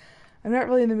celebrate. I'm not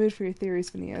really in the mood for your theories,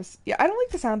 Phineas. Yeah, I don't like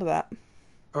the sound of that.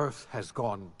 Earth has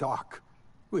gone dark.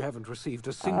 We haven't received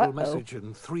a single message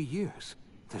in 3 years.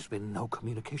 There's been no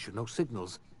communication, no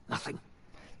signals, nothing.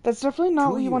 That's definitely not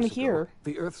 2 what you want to years ago, hear.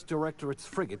 The Earth's Directorate's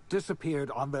frigate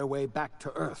disappeared on their way back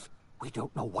to Earth. We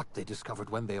don't know what they discovered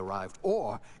when they arrived,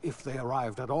 or if they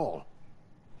arrived at all.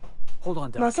 Hold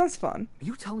on, Doc. That sounds fun. Are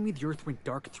you telling me the Earth went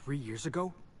dark 3 years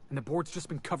ago, and the board's just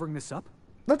been covering this up?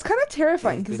 That's kind of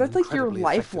terrifying, because that's like your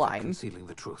Incredibly effective at lifeline. concealing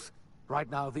the truth. Right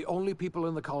now, the only people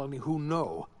in the colony who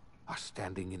know are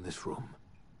standing in this room.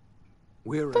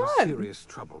 We're in serious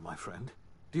trouble, my friend.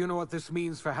 Do you know what this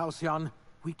means for Halcyon?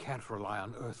 We can't rely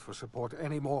on Earth for support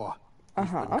anymore. We've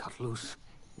been cut loose.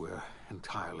 We're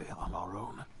entirely on our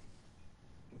own.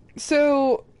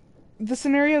 So, the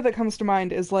scenario that comes to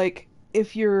mind is like,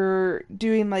 if you're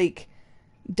doing like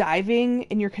diving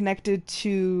and you're connected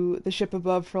to the ship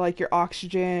above for like your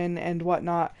oxygen and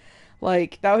whatnot,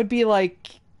 like that would be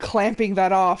like clamping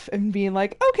that off and being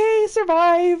like, okay,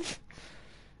 survive.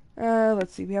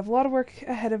 Let's see, we have a lot of work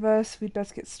ahead of us. We'd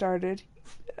best get started.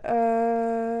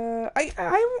 I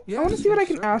want to see what I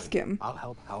can ask him. I'll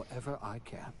help however I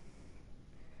can.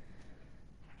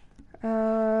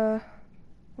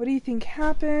 What do you think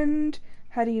happened?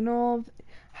 How do you know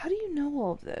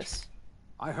all of this?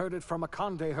 I heard it from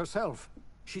Akande herself.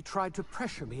 She tried to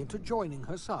pressure me into joining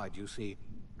her side, you see.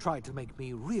 Tried to make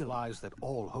me realize that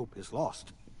all hope is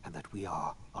lost, and that we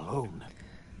are alone.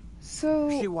 So...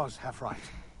 She was half right.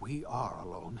 We are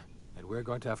alone, and we're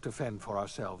going to have to fend for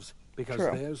ourselves, because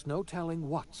True. there's no telling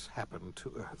what's happened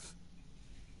to Earth.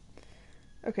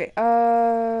 Okay,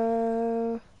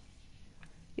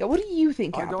 yeah, what do you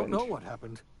think happened? I don't know what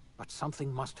happened, but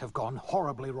something must have gone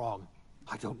horribly wrong.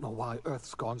 I don't know why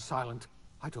Earth's gone silent.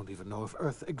 I don't even know if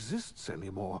Earth exists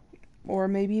anymore. Or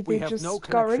maybe they We have just no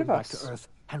got rid connection of back us. to Earth,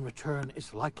 and return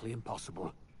is likely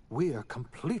impossible. We're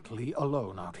completely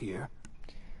alone out here.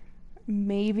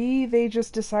 Maybe they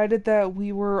just decided that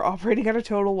we were operating at a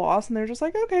total loss, and they're just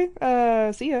like,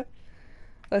 okay, see ya.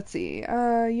 Let's see,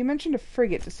 you mentioned a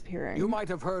frigate disappearing. You might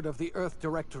have heard of the Earth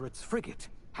Directorate's frigate.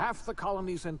 Half the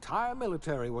colony's entire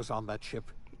military was on that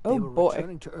ship. Oh, They were boy.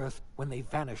 returning to Earth when they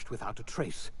vanished without a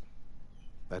trace.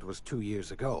 That was 2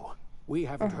 years ago. We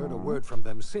haven't heard a word from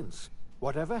them since.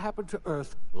 Whatever happened to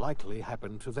Earth likely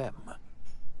happened to them.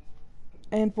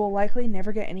 and will likely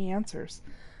never get any answers.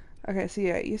 Okay, so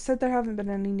yeah, you said there haven't been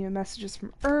any new messages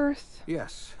from Earth.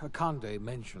 Yes, Akande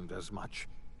mentioned as much.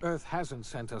 Earth hasn't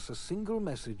sent us a single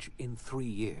message in 3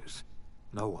 years.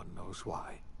 No one knows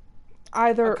why.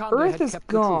 Either Akande Earth had is kept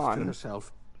the truth to gone.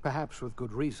 herself, perhaps with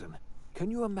good reason.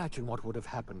 Can you imagine what would have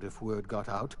happened if word got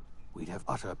out? We'd have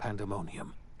utter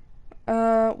pandemonium.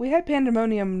 We had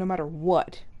pandemonium no matter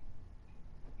what.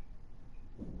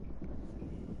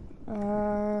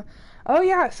 Oh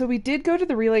yeah, so we did go to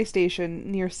the relay station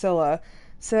near Scylla,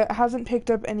 so it hasn't picked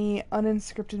up any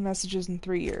unencrypted messages in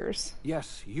 3 years.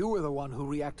 Yes, you were the one who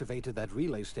reactivated that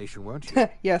relay station, weren't you?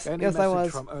 Yes, Any yes I was.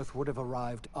 message from Earth would have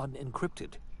arrived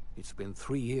unencrypted. It's been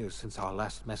 3 years since our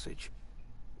last message.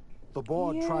 The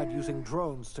board tried using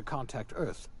drones to contact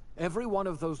Earth. Every one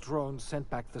of those drones sent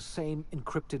back the same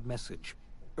encrypted message.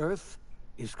 Earth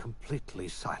is completely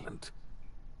silent.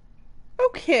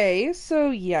 Okay,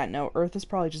 so yeah, no, Earth is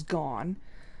probably just gone.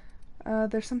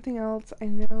 There's something else I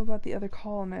know about the other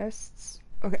colonists.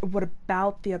 Okay, what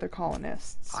about the other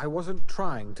colonists? I wasn't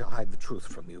trying to hide the truth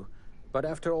from you, but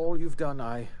after all you've done,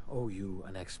 I owe you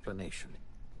an explanation.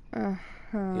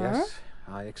 Yes,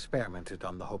 I experimented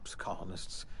on the Hope's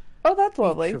colonists. Oh, that's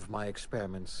lovely. Each of my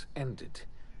experiments ended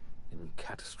in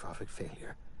catastrophic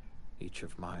failure. Each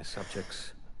of my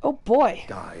subjects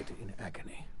died in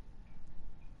agony.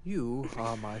 You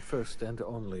are my first and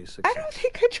only success. I don't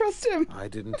think I trust him. I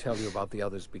didn't tell you about the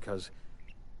others because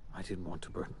I didn't want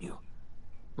to burden you.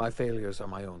 My failures are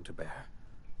my own to bear,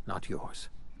 not yours.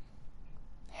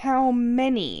 How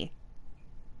many?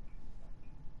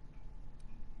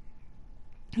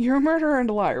 You're a murderer and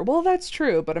a liar. Well, that's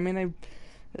true, but I mean,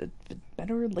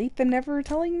 better late than never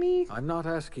telling me? I'm not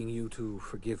asking you to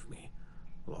forgive me.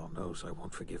 Law knows I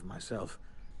won't forgive myself.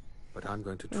 But I'm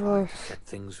going to try to set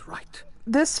things right.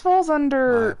 This falls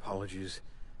under... My apologies.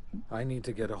 I need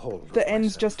to get a hold of the ends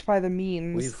myself. justify the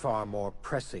means. We've far more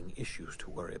pressing issues to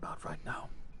worry about right now.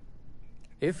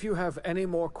 If you have any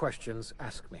more questions,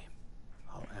 ask me.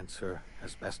 I'll answer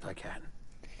as best I can.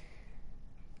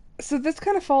 So this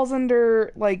kind of falls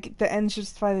under, like, the ends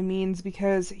justify the means,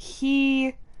 because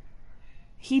he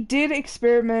did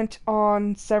experiment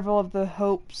on several of the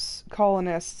Hope's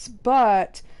colonists,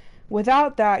 but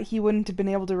without that, he wouldn't have been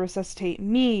able to resuscitate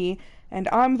me, and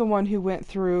I'm the one who went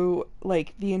through,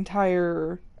 like, the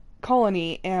entire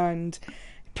colony and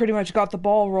pretty much got the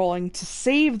ball rolling to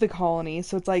save the colony.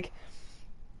 So it's like,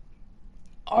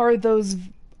 are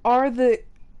the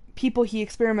people he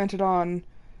experimented on,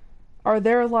 are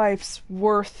their lives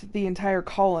worth the entire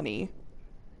colony?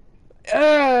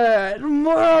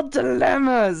 Moral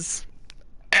dilemmas!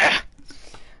 I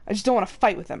just don't want to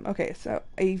fight with them. Okay, so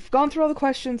I've gone through all the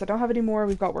questions. I don't have any more.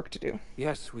 We've got work to do.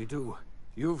 Yes, we do.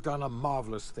 You've done a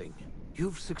marvelous thing.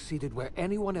 You've succeeded where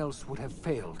anyone else would have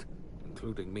failed,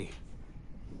 including me.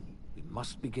 We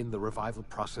must begin the revival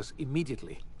process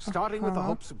immediately, starting with the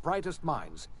Hope's brightest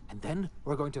minds. And then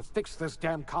we're going to fix this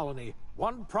damn colony,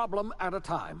 one problem at a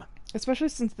time. Especially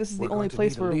since this is the only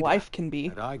place where life can be.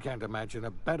 And I can't imagine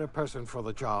a better person for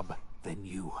the job than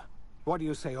you. What do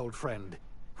you say, old friend?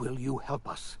 Will you help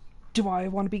us? Do I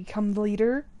want to become the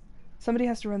leader? Somebody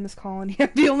has to run this colony. I'm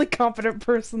the only competent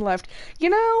person left. You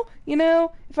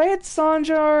know, if I had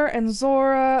Sanjar and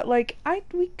Zora, like,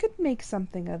 we could make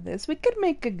something of this. We could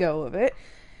make a go of it.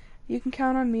 You can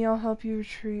count on me. I'll help you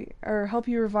help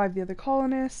you revive the other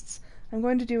colonists. I'm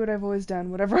going to do what I've always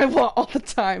done, whatever I want all the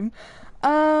time.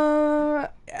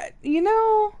 You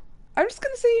know, I'm just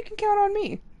gonna say you can count on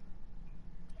me.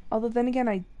 Although then again,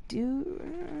 I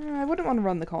wouldn't want to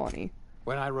run the colony.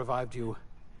 When I revived you,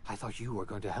 I thought you were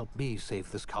going to help me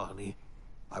save this colony.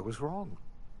 I was wrong.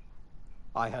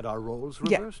 I had our roles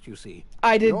reversed, you see.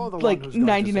 I did, like,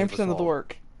 99% of the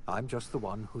work. I'm just the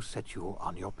one who set you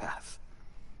on your path.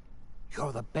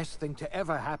 You're the best thing to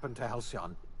ever happen to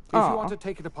Halcyon. If you want to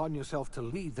take it upon yourself to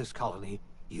lead this colony,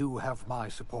 you have my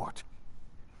support.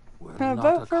 We're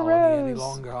not a colony any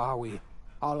longer, are we?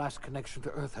 Our last connection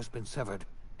to Earth has been severed,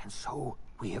 and so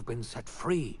we have been set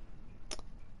free.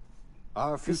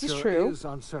 Our future is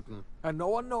uncertain, and no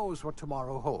one knows what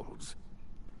tomorrow holds.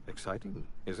 Exciting,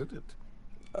 isn't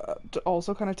it?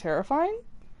 Also kind of terrifying?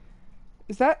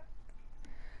 Is that...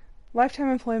 Lifetime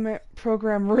employment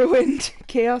program ruined.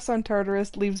 Chaos on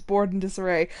Tartarus leaves board in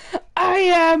disarray. I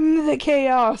am the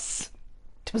chaos!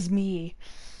 'Twas me.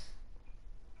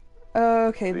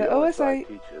 Okay, the OSI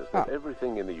teaches that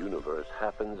everything in the universe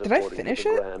happens Did I according finish to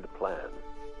the it? grand plan.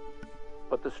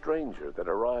 But the stranger that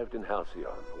arrived in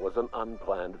Halcyon was an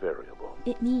unplanned variable.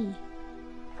 It me.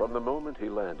 From the moment he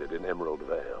landed in Emerald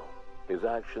Vale, his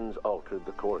actions altered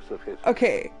the course of history.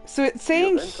 Okay, so it's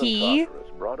saying he,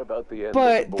 brought about the end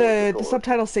but of the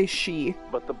subtitles say she.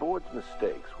 But the board's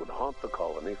mistakes would haunt the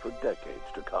colony for decades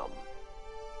to come.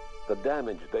 The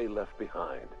damage they left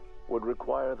behind would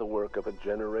require the work of a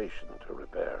generation to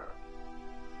repair.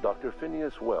 Dr.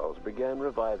 Phineas Wells began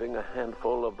reviving a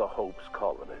handful of the Hope's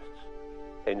colonists.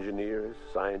 Engineers,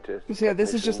 scientists, so yeah,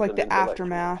 this is just like the intellectuals.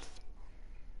 aftermath.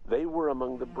 They were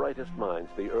among the brightest minds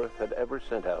the Earth had ever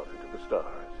sent out into the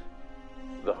stars.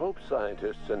 The Hope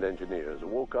scientists and engineers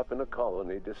woke up in a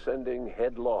colony descending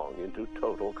headlong into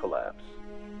total collapse.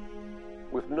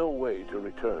 With no way to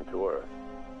return to Earth,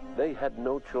 they had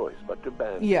no choice but to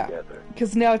band together.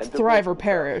 Because now it's thrive or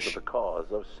perish. For the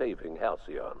cause of saving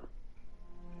Halcyon.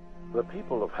 The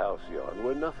people of Halcyon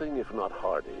were nothing if not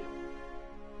hardy.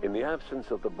 In the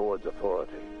absence of the board's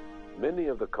authority, many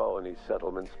of the colony's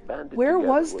settlements banded Where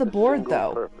together was the with board, a single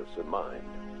though? purpose in mind: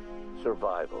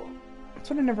 survival. That's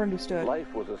what I never understood.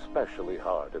 Life was especially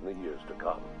hard in the years to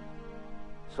come.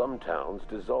 Some towns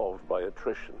dissolved by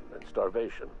attrition and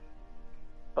starvation,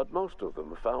 but most of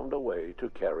them found a way to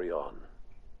carry on.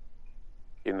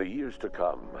 In the years to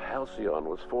come, Halcyon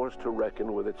was forced to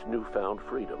reckon with its newfound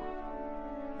freedom.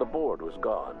 The board was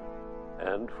gone,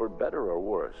 and for better or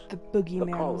worse, the boogeyman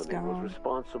was colony was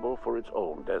responsible for its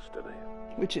own destiny.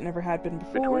 Which it never had been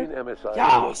before. Between MSI's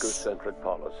worker-centric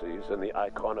policies and the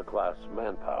iconoclast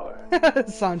manpower,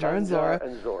 Sandra and Zora.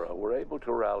 and Zora were able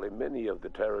to rally many of the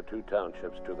Terra 2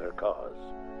 townships to their cause.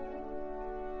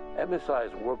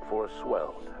 MSI's workforce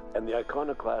swelled, and the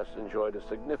iconoclasts enjoyed a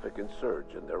significant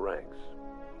surge in their ranks.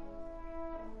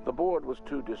 The board was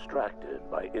too distracted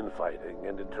by infighting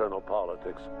and internal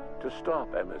politics to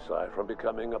stop MSI from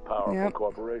becoming a powerful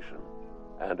corporation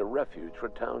and a refuge for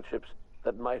townships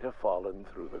that might have fallen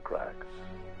through the cracks.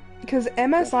 Because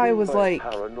MSI was like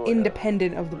paranoia,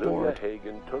 independent of the Lunia board.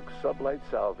 Hagen took Sublight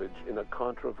Salvage in a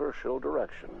controversial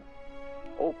direction,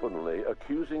 openly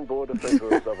accusing board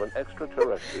officials of an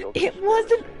extraterrestrial It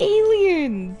wasn't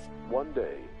aliens! One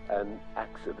day, an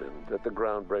accident at the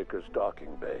Groundbreaker's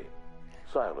docking bay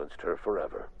silenced her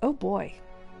forever. Oh boy.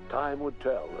 Time would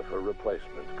tell if her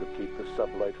replacement could keep the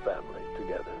Sublight family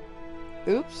together.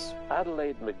 Oops.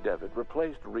 Adelaide McDevitt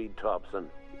replaced Reed Thompson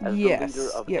as the leader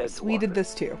of Yes, we did Edgewater.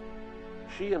 this too.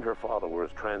 She and her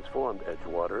followers transformed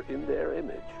Edgewater in their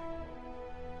image.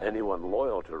 Anyone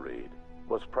loyal to Reed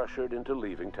was pressured into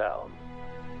leaving town,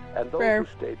 and those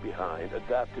who stayed behind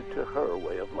adapted to her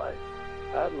way of life.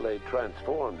 Adelaide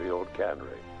transformed the old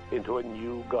cannery into a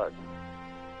new garden.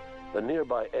 The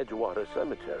nearby Edgewater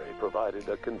Cemetery provided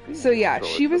a convenient So yeah, source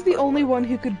she was of the fertilizer. only one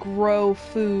who could grow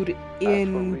food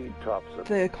in Reed Thompson,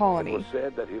 the colony. It was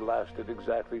said that he lasted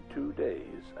exactly 2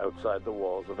 days outside the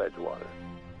walls of Edgewater.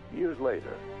 Years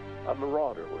later, a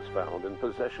marauder was found in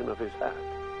possession of his hat.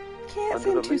 Can't Under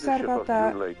seem the too sad leadership about of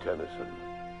that. Junlei Tennyson,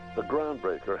 the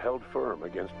Groundbreaker held firm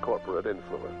against corporate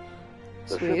influence.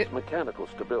 The Sweet. ship's mechanical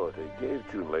stability gave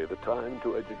Junlei the time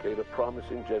to educate a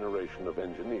promising generation of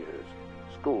engineers,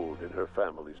 schooled in her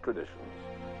family's traditions.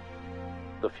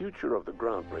 The future of the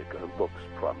Groundbreaker looks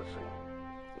promising.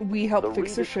 We helped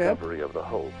fix her ship. The rediscovery of the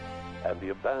Hope and the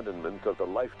abandonment of the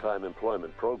Lifetime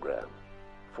Employment Program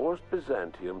forced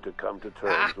Byzantium to come to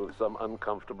terms with some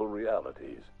uncomfortable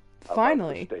realities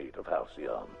Finally. about the state of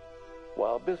Halcyon.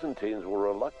 While Byzantines were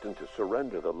reluctant to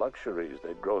surrender the luxuries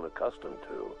they'd grown accustomed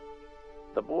to,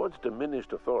 the board's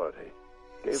diminished authority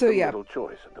gave So, them yeah. little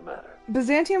choice in the matter.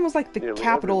 Byzantium was like the Nearly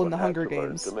capital in the everyone Hunger had to learn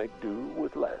Games. to make do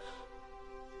with less.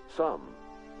 Some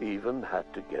even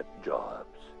had to get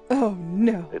jobs. Oh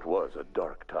no. It was a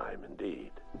dark time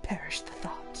indeed. Perish the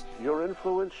thought. Your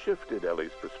influence shifted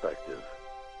Ellie's perspective.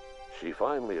 She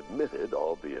finally admitted,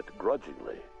 albeit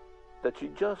grudgingly, that she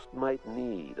just might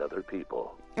need other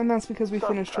people. And that's because we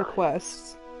finished her Sometimes.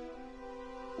 quests.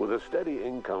 With a steady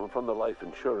income from the life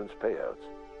insurance payouts,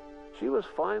 she was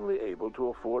finally able to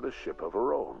afford a ship of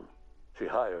her own. She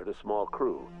hired a small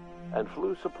crew and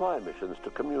flew supply missions to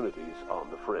communities on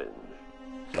the fringe.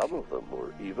 Some of them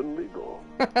were even legal.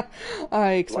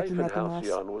 I expected Life in nothing less.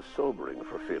 Halcyon was sobering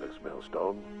for Felix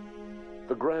Millstone.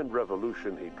 The grand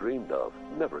revolution he dreamed of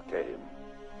never came.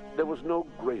 There was no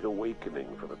great awakening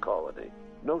for the colony,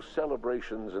 no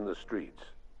celebrations in the streets.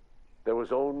 There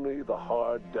was only the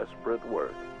hard, desperate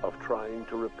work of trying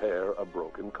to repair a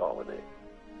broken colony.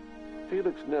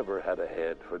 Felix never had a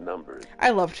head for numbers.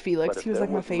 I loved Felix. But if He was there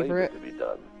like my favorite. labor to be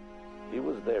done, he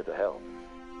was there to help.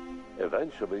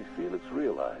 Eventually, Felix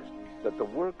realized that the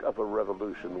work of a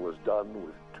revolution was done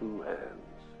with two hands.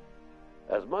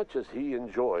 As much as he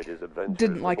enjoyed his adventures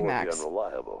Didn't like aboard Max. the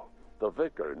Unreliable, the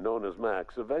vicar, known as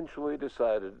Max, eventually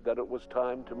decided that it was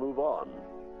time to move on.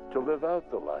 to live out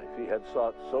the life he had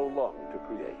sought so long to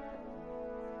create.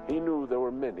 He knew there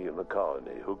were many in the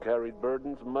colony who carried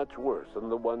burdens much worse than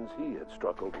the ones he had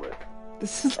struggled with.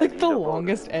 This is like the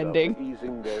longest ending.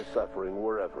 Easing their suffering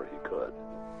wherever he could.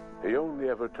 He only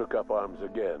ever took up arms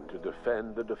again to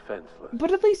defend the defenseless.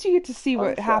 But at least you get to see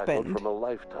what happened. From a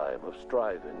lifetime of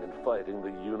striving and fighting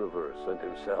the universe and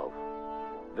himself,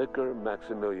 Vicar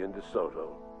Maximilian de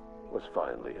Soto was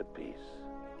finally at peace.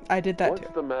 I did that too.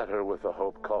 Once the matter with the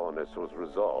Hope colonists was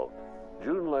resolved,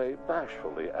 Junlei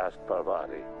bashfully asked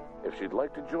Parvati if she'd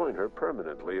like to join her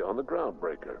permanently on the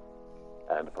Groundbreaker.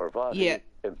 And Parvati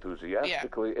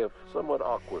enthusiastically, if somewhat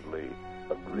awkwardly,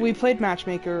 agreed. We played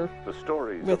matchmaker the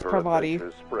stories with of her Parvati.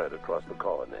 adventures spread across the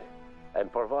colony,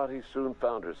 and Parvati soon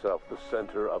found herself the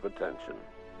center of attention.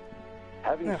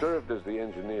 Having served as the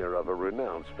engineer of a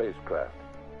renowned spacecraft,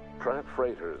 tramp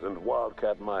freighters and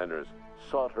wildcat miners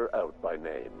sought her out by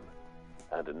name.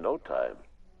 And in no time,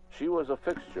 she was a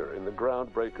fixture in the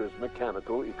Groundbreaker's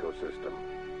mechanical ecosystem.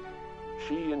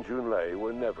 She and Junlei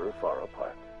were never far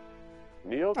apart.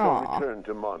 Nyoko returned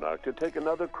to Monarch to take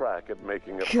another crack at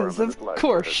making a permanent life for herself. Of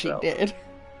course she did.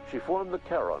 She formed the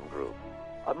Charon Group,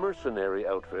 a mercenary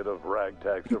outfit of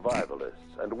ragtag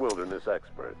survivalists and wilderness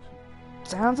experts.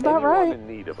 Sounds about right. Anyone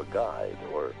in need of a guide,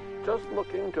 or just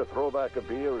looking to throw back a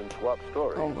beer and swap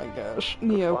stories. Oh my gosh,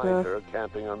 Find Nyoka. her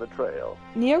camping on the trail,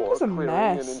 Nyoka's or a clearing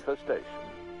mess. an infestation.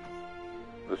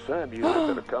 The SAM unit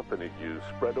that accompanied you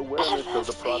spread awareness of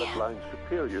the product line's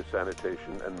superior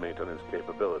sanitation and maintenance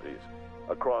capabilities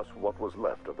across what was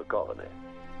left of the colony.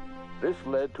 This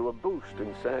led to a boost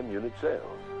in SAM unit sales.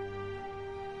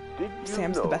 Did you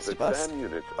Sam's know the best that of us. SAM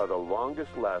units are the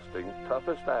longest-lasting,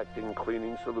 toughest-acting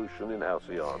cleaning solution in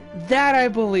Halcyon? That I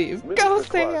believe. Go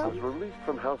Minister Clark Sam! was released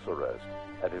from house arrest,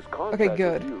 and his contact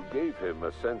good. with you gave him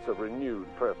a sense of renewed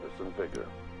purpose and vigor.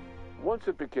 Once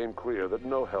it became clear that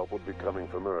no help would be coming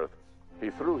from Earth, he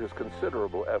threw his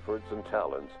considerable efforts and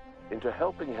talents into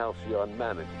helping Halcyon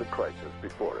manage the crisis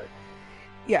before it.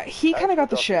 Yeah, he kind of got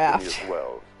the Dr. shaft. Phineas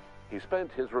Wells, he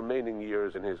spent his remaining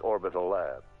years in his orbital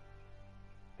lab.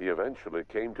 He eventually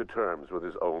came to terms with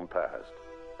his own past,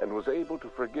 and was able to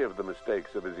forgive the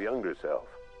mistakes of his younger self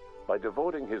by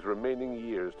devoting his remaining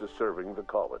years to serving the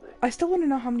colony. I still want to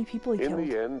know how many people he In killed.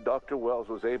 the end, Dr. Wells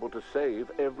was able to save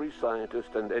every scientist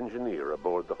and engineer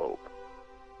aboard the Hope.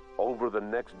 Over the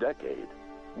next decade,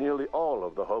 nearly all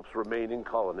of the Hope's remaining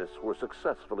colonists were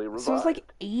successfully revived. So it was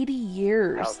like 80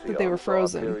 years that they were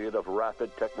frozen. Saw a period of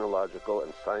rapid technological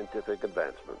and scientific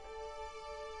advancement.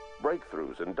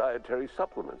 Breakthroughs in dietary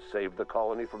supplements saved the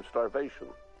colony from starvation.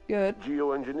 Good.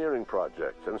 Geoengineering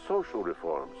projects and social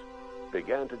reforms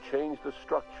began to change the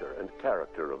structure and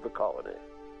character of the colony.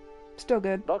 Still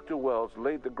good. Dr. Wells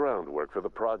laid the groundwork for the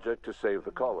project to save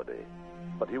the colony,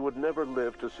 but he would never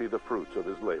live to see the fruits of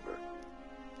his labor.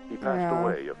 He passed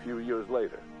away a few years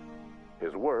later.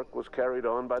 His work was carried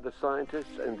on by the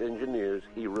scientists and engineers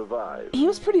he revived. He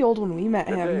was pretty old when we met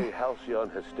him. Today,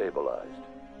 Halcyon has stabilized.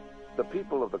 The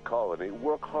people of the colony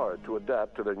work hard to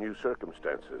adapt to their new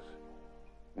circumstances.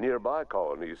 Nearby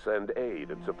colonies send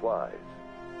aid and supplies.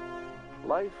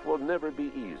 Life will never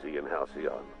be easy in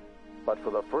Halcyon, but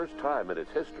for the first time in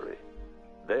its history,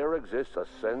 there exists a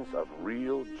sense of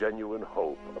real, genuine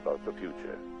hope about the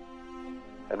future.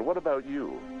 And what about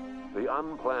you, the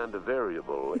unplanned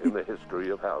variable in the history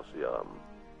of Halcyon?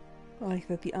 I like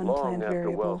that, the Long unplanned after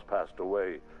variable. Wells passed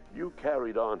away, you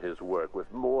carried on his work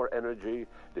with more energy,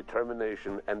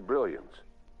 determination, and brilliance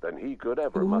than he could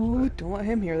ever muster. Don't let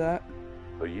him hear that.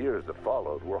 The years that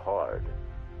followed were hard,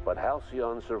 but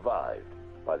Halcyon survived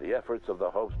by the efforts of the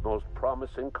Hope's most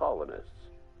promising colonists.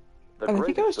 The I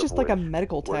think I was greatest just of like a which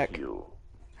medical was tech. you.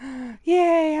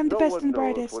 Yay, I'm the No best one and knows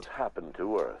brightest. what's happened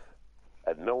to Earth,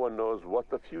 and no one knows what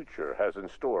the future has in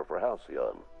store for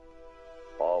Halcyon.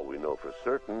 All we know for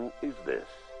certain is this: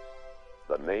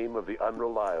 the name of the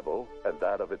Unreliable and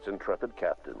that of its intrepid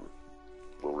captain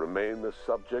will remain the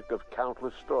subject of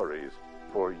countless stories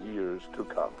for years to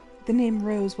come. The name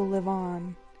Rose will live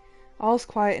on. All's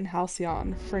quiet in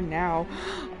Halcyon for now.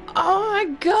 Oh my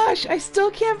gosh, I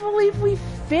still can't believe we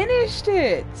finished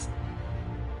it!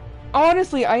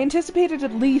 Honestly, I anticipated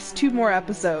at least 2 more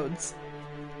episodes.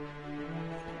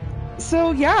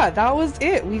 So yeah, that was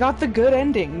it. We got the good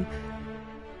ending.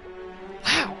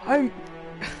 Wow,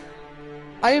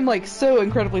 I am like so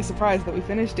incredibly surprised that we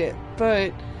finished it,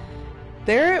 but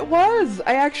there it was.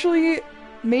 I actually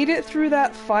made it through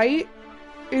that fight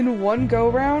in one go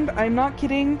round. I'm not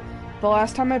kidding. The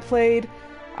last time I played,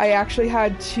 I actually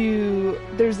had to...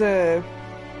 There's a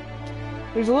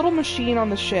little machine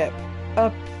on the ship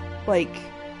up, like...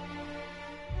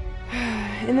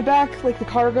 in the back, like the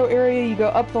cargo area, you go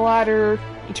up the ladder,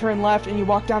 you turn left, and you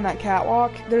walk down that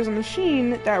catwalk. There's a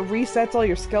machine that resets all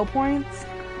your skill points.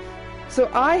 So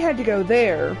I had to go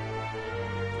there,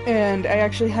 and I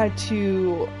actually had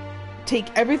to take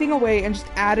everything away and just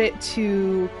add it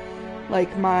to,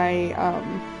 like, my,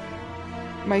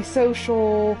 my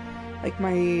social, like,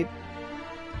 my,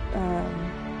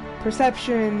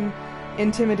 perception,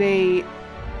 intimidate,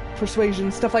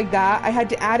 persuasion, stuff like that. I had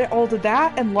to add it all to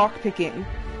that and lockpicking,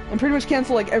 and pretty much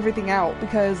cancel, like, everything out,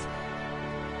 because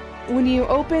when you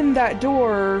open that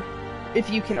door, if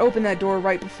you can open that door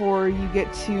right before you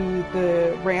get to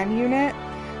the RAN unit,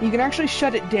 you can actually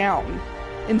shut it down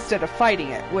instead of fighting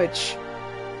it, which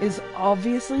is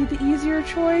obviously the easier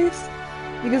choice,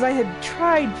 because I had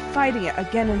tried fighting it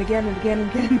again and again and again and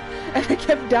again, and I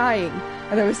kept dying,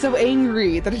 and I was so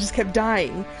angry that I just kept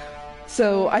dying,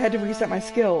 so I had to reset my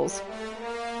skills.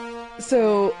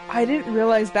 So I didn't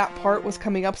realize that part was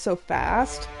coming up so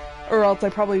fast, or else I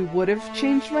probably would have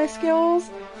changed my skills.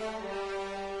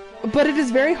 But it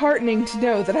is very heartening to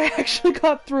know that I actually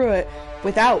got through it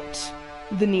without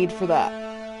the need for that.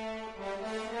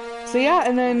 So yeah,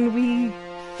 and then we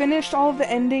finished all of the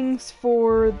endings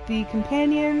for the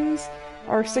companions,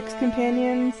 our 6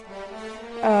 companions.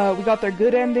 We got their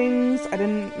good endings. I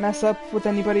didn't mess up with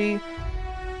anybody.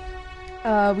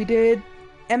 We did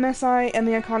MSI and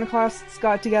the Iconoclasts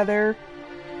got together.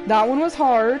 That one was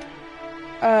hard.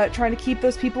 Trying to keep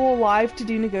those people alive to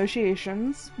do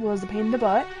negotiations was a pain in the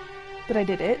butt, but I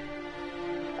did it.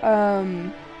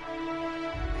 I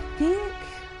think,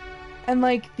 and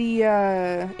like the,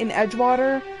 in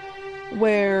Edgewater,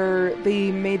 where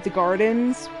they made the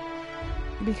gardens,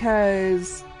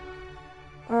 because,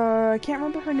 I can't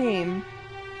remember her name.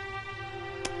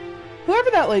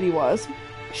 Whoever that lady was,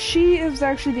 she is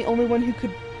actually the only one who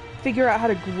could figure out how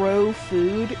to grow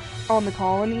food on the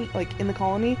colony, like, in the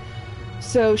colony.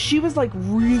 So she was, like,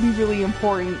 really, really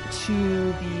important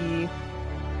to the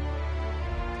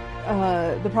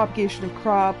propagation of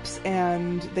crops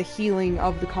and the healing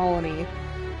of the colony.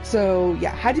 So,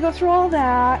 yeah, had to go through all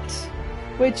that,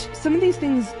 which some of these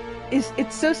things,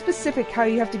 it's so specific how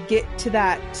you have to get to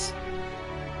that,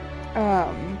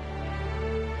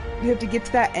 you have to get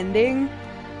to that ending.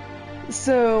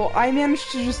 So I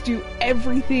managed to just do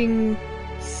everything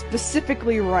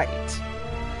specifically right.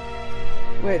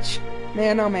 Which,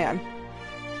 man oh man,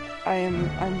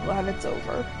 I'm glad it's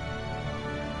over.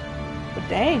 But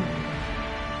dang.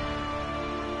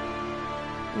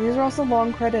 These are also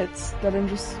long credits that I'm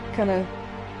just kind of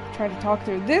trying to talk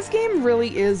through. This game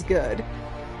really is good.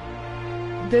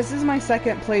 This is my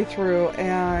second playthrough,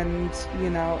 and, you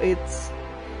know, it's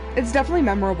definitely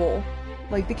memorable.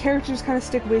 Like, the characters kind of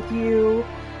stick with you.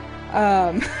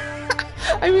 I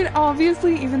mean,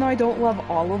 obviously, even though I don't love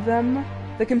all of them,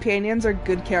 the companions are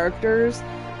good characters.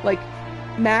 Like,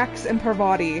 Max and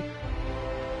Parvati.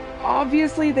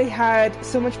 Obviously, they had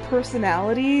so much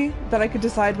personality that I could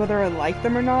decide whether I liked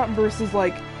them or not, versus,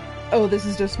 like, oh, this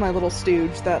is just my little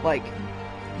stooge that, like,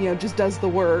 you know, just does the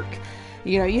work.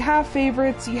 You know, you have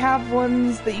favorites, you have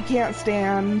ones that you can't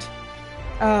stand.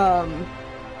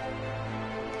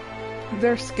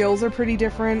 Their skills are pretty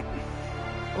different.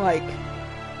 Like,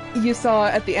 you saw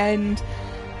at the end,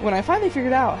 when I finally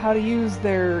figured out how to use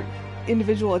their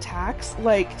individual attacks,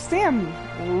 like, Sam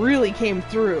really came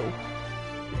through.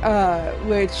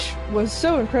 Which was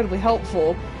so incredibly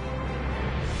helpful.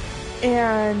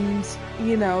 And,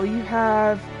 you know, you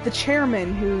have the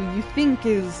chairman, who you think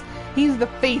he's the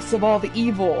face of all the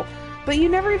evil, but you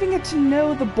never even get to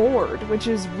know the board, which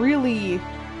is really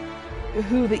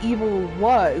who the evil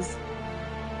was.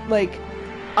 Like,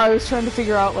 I was trying to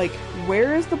figure out, like,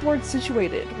 where is the board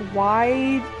situated?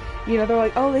 Why, you know, they're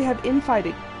like, oh, they have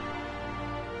infighting.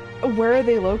 Where are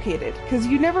they located? Because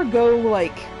you never go,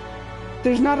 like,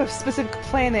 there's not a specific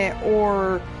planet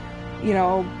or, you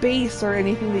know, base or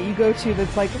anything that you go to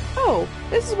that's like, oh,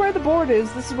 this is where the board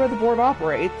is, this is where the board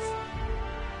operates.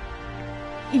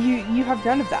 You have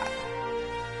none of that.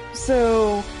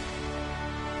 So,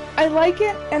 I like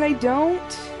it and I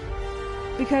don't,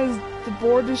 because the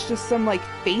board is just some, like,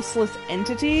 faceless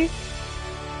entity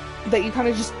that you kind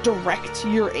of just direct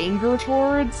your anger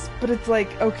towards, but it's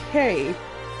like, okay,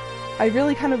 I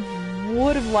really kind of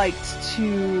would have liked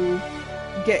to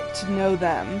get to know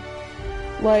them.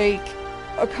 Like,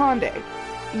 Akande,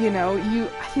 you know,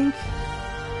 I think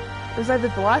it was either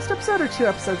the last episode or 2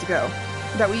 episodes ago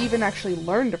that we even actually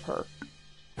learned of her.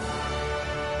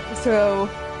 So,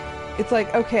 it's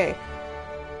like, okay,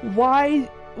 why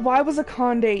was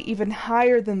Akande even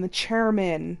higher than the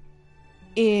chairman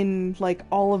in, like,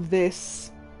 all of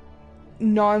this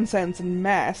nonsense and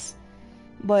mess?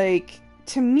 Like,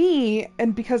 to me,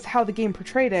 and because how the game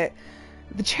portrayed it,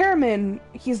 the chairman,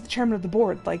 he's the chairman of the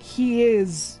board. Like, he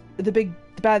is the big,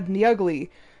 the bad, and the ugly.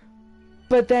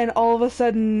 But then all of a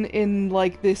sudden, in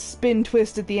like this spin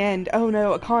twist at the end, oh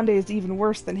no, Akande is even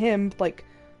worse than him. Like,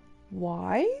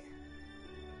 why?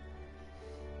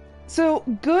 So,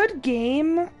 good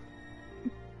game.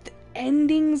 The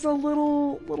ending's a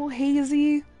little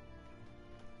hazy.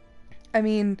 I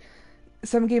mean,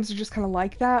 some games are just kind of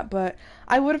like that, but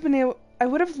I would have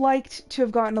liked to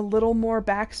have gotten a little more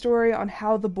backstory on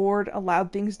how the board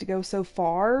allowed things to go so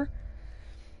far.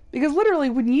 Because literally,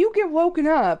 when you get woken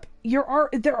up, they're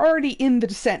already in the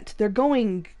descent. They're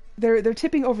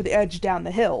tipping over the edge down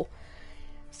the hill.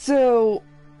 So,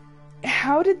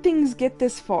 how did things get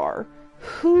this far?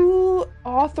 Who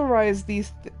authorized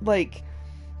these,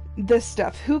 this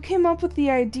stuff? Who came up with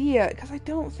the idea? Because I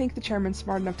don't think the chairman's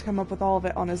smart enough to come up with all of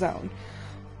it on his own.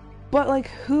 But,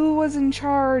 who was in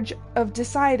charge of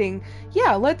deciding,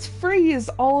 yeah, let's freeze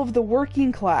all of the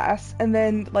working class, and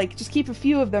then, just keep a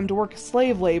few of them to work as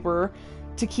slave labor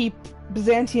to keep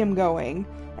Byzantium going,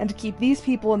 and to keep these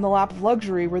people in the lap of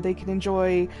luxury where they can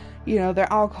enjoy,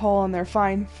 their alcohol and their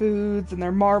fine foods and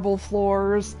their marble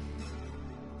floors.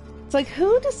 It's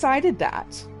who decided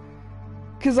that?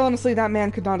 Because honestly, that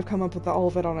man could not have come up with all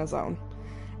of it on his own.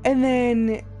 And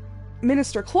then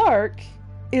Minister Clark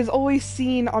is always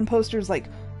seen on posters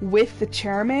with the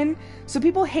chairman, so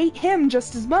people hate him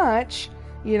just as much.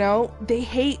 They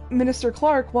hate Minister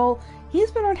Clark. Well,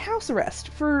 he's been on house arrest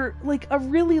for a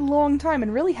really long time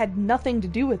and really had nothing to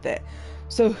do with it.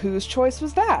 So whose choice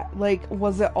was that?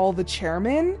 Was it all the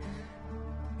chairman?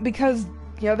 Because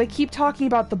they keep talking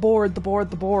about the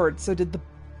board. So did the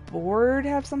board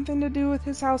have something to do with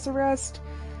his house arrest?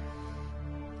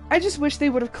 I just wish they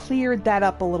would have cleared that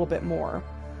up a little bit more.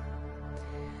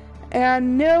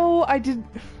 And no, I did...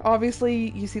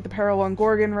 Obviously, you see the Peril on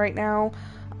Gorgon right now.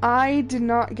 I did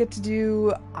not get to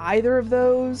do either of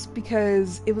those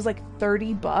because it was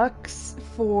 $30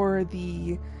 for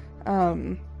the...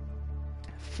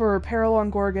 for Peril on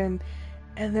Gorgon,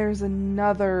 and there's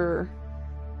another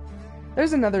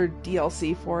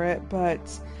DLC for it,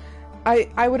 but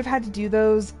I would have had to do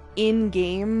those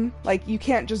in-game. You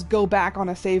can't just go back on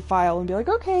a save file and be like,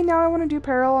 okay, now I want to do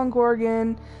Peril on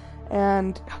Gorgon,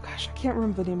 and, oh gosh, I can't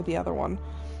remember the name of the other one.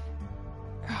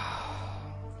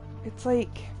 It's I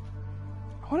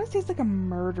want to say it's a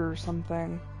murder or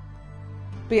something.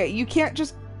 But yeah, you can't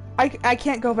just, I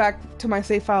can't go back to my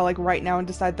save file right now and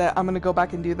decide that I'm going to go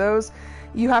back and do those.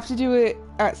 You have to do it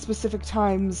at specific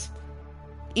times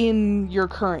in your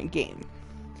current game.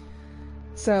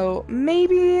 So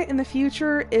maybe in the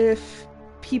future, if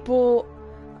people...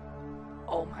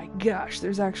 Oh my gosh,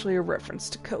 there's actually a reference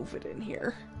to COVID in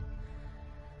here.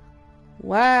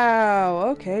 Wow,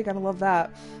 okay, gotta love that.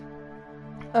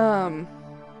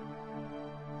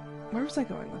 Where was I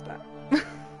going with that?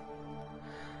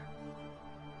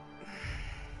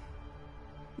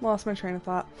 Lost my train of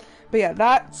thought. But yeah,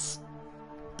 that's...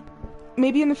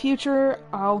 Maybe in the future,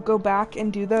 I'll go back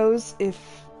and do those if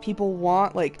people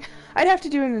want. I'd have to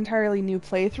do an entirely new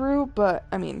playthrough, but,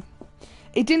 I mean,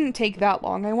 it didn't take that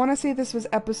long. I want to say this was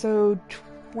episode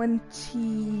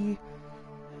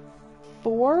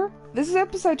 24? This is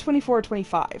episode 24 or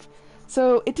 25.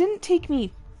 So, it didn't take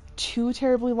me too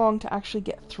terribly long to actually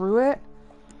get through it.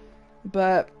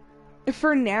 But,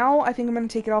 for now, I think I'm going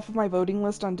to take it off of my voting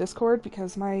list on Discord,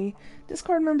 because my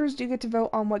Discord members do get to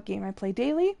vote on what game I play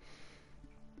daily.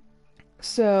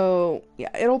 So,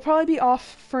 yeah, it'll probably be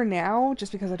off for now,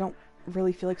 just because I don't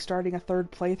really feel like starting a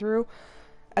third playthrough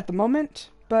at the moment.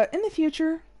 But in the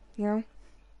future,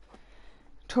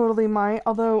 totally might.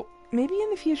 Although, maybe in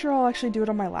the future I'll actually do it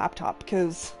on my laptop,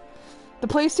 because the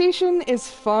PlayStation is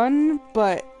fun,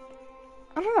 but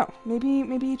I don't know.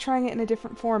 Maybe trying it in a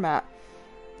different format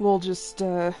will just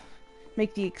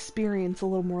make the experience a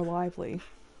little more lively.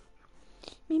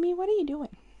 Mimi, what are you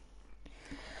doing?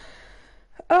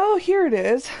 Oh, here it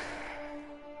is.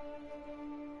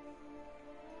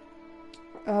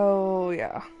 Oh,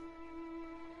 yeah.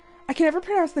 I can never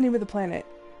pronounce the name of the planet.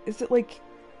 Is it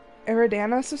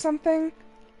Eridanus or something?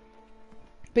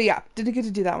 But yeah, didn't get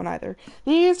to do that one either.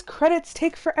 These credits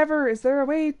take forever. Is there a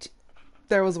way to...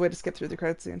 There was a way to skip through the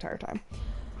credits the entire time.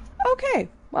 Okay,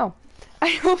 well, I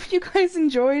hope you guys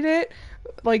enjoyed it.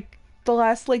 The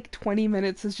last 20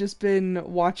 minutes has just been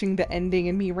watching the ending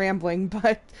and me rambling,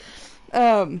 but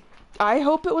I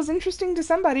hope it was interesting to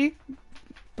somebody.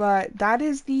 But that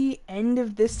is the end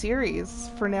of this series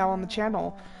for now on the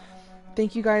channel.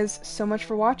 Thank you guys so much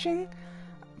for watching.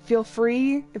 feel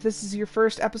free, if this is your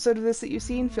first episode of this that you've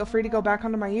seen, feel free to go back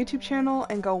onto my YouTube channel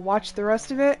and go watch the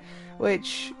rest of it,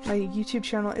 which my YouTube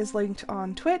channel is linked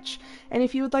on Twitch. And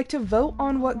if you would like to vote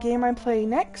on what game I play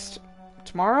next,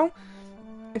 tomorrow,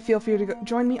 feel free to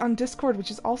join me on Discord,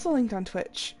 which is also linked on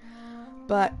Twitch.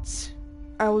 But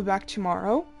I will be back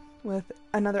tomorrow with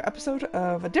another episode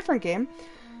of a different game.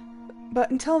 But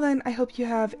until then, I hope you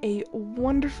have a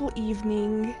wonderful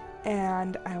evening,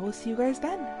 and I will see you guys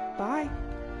then. Bye!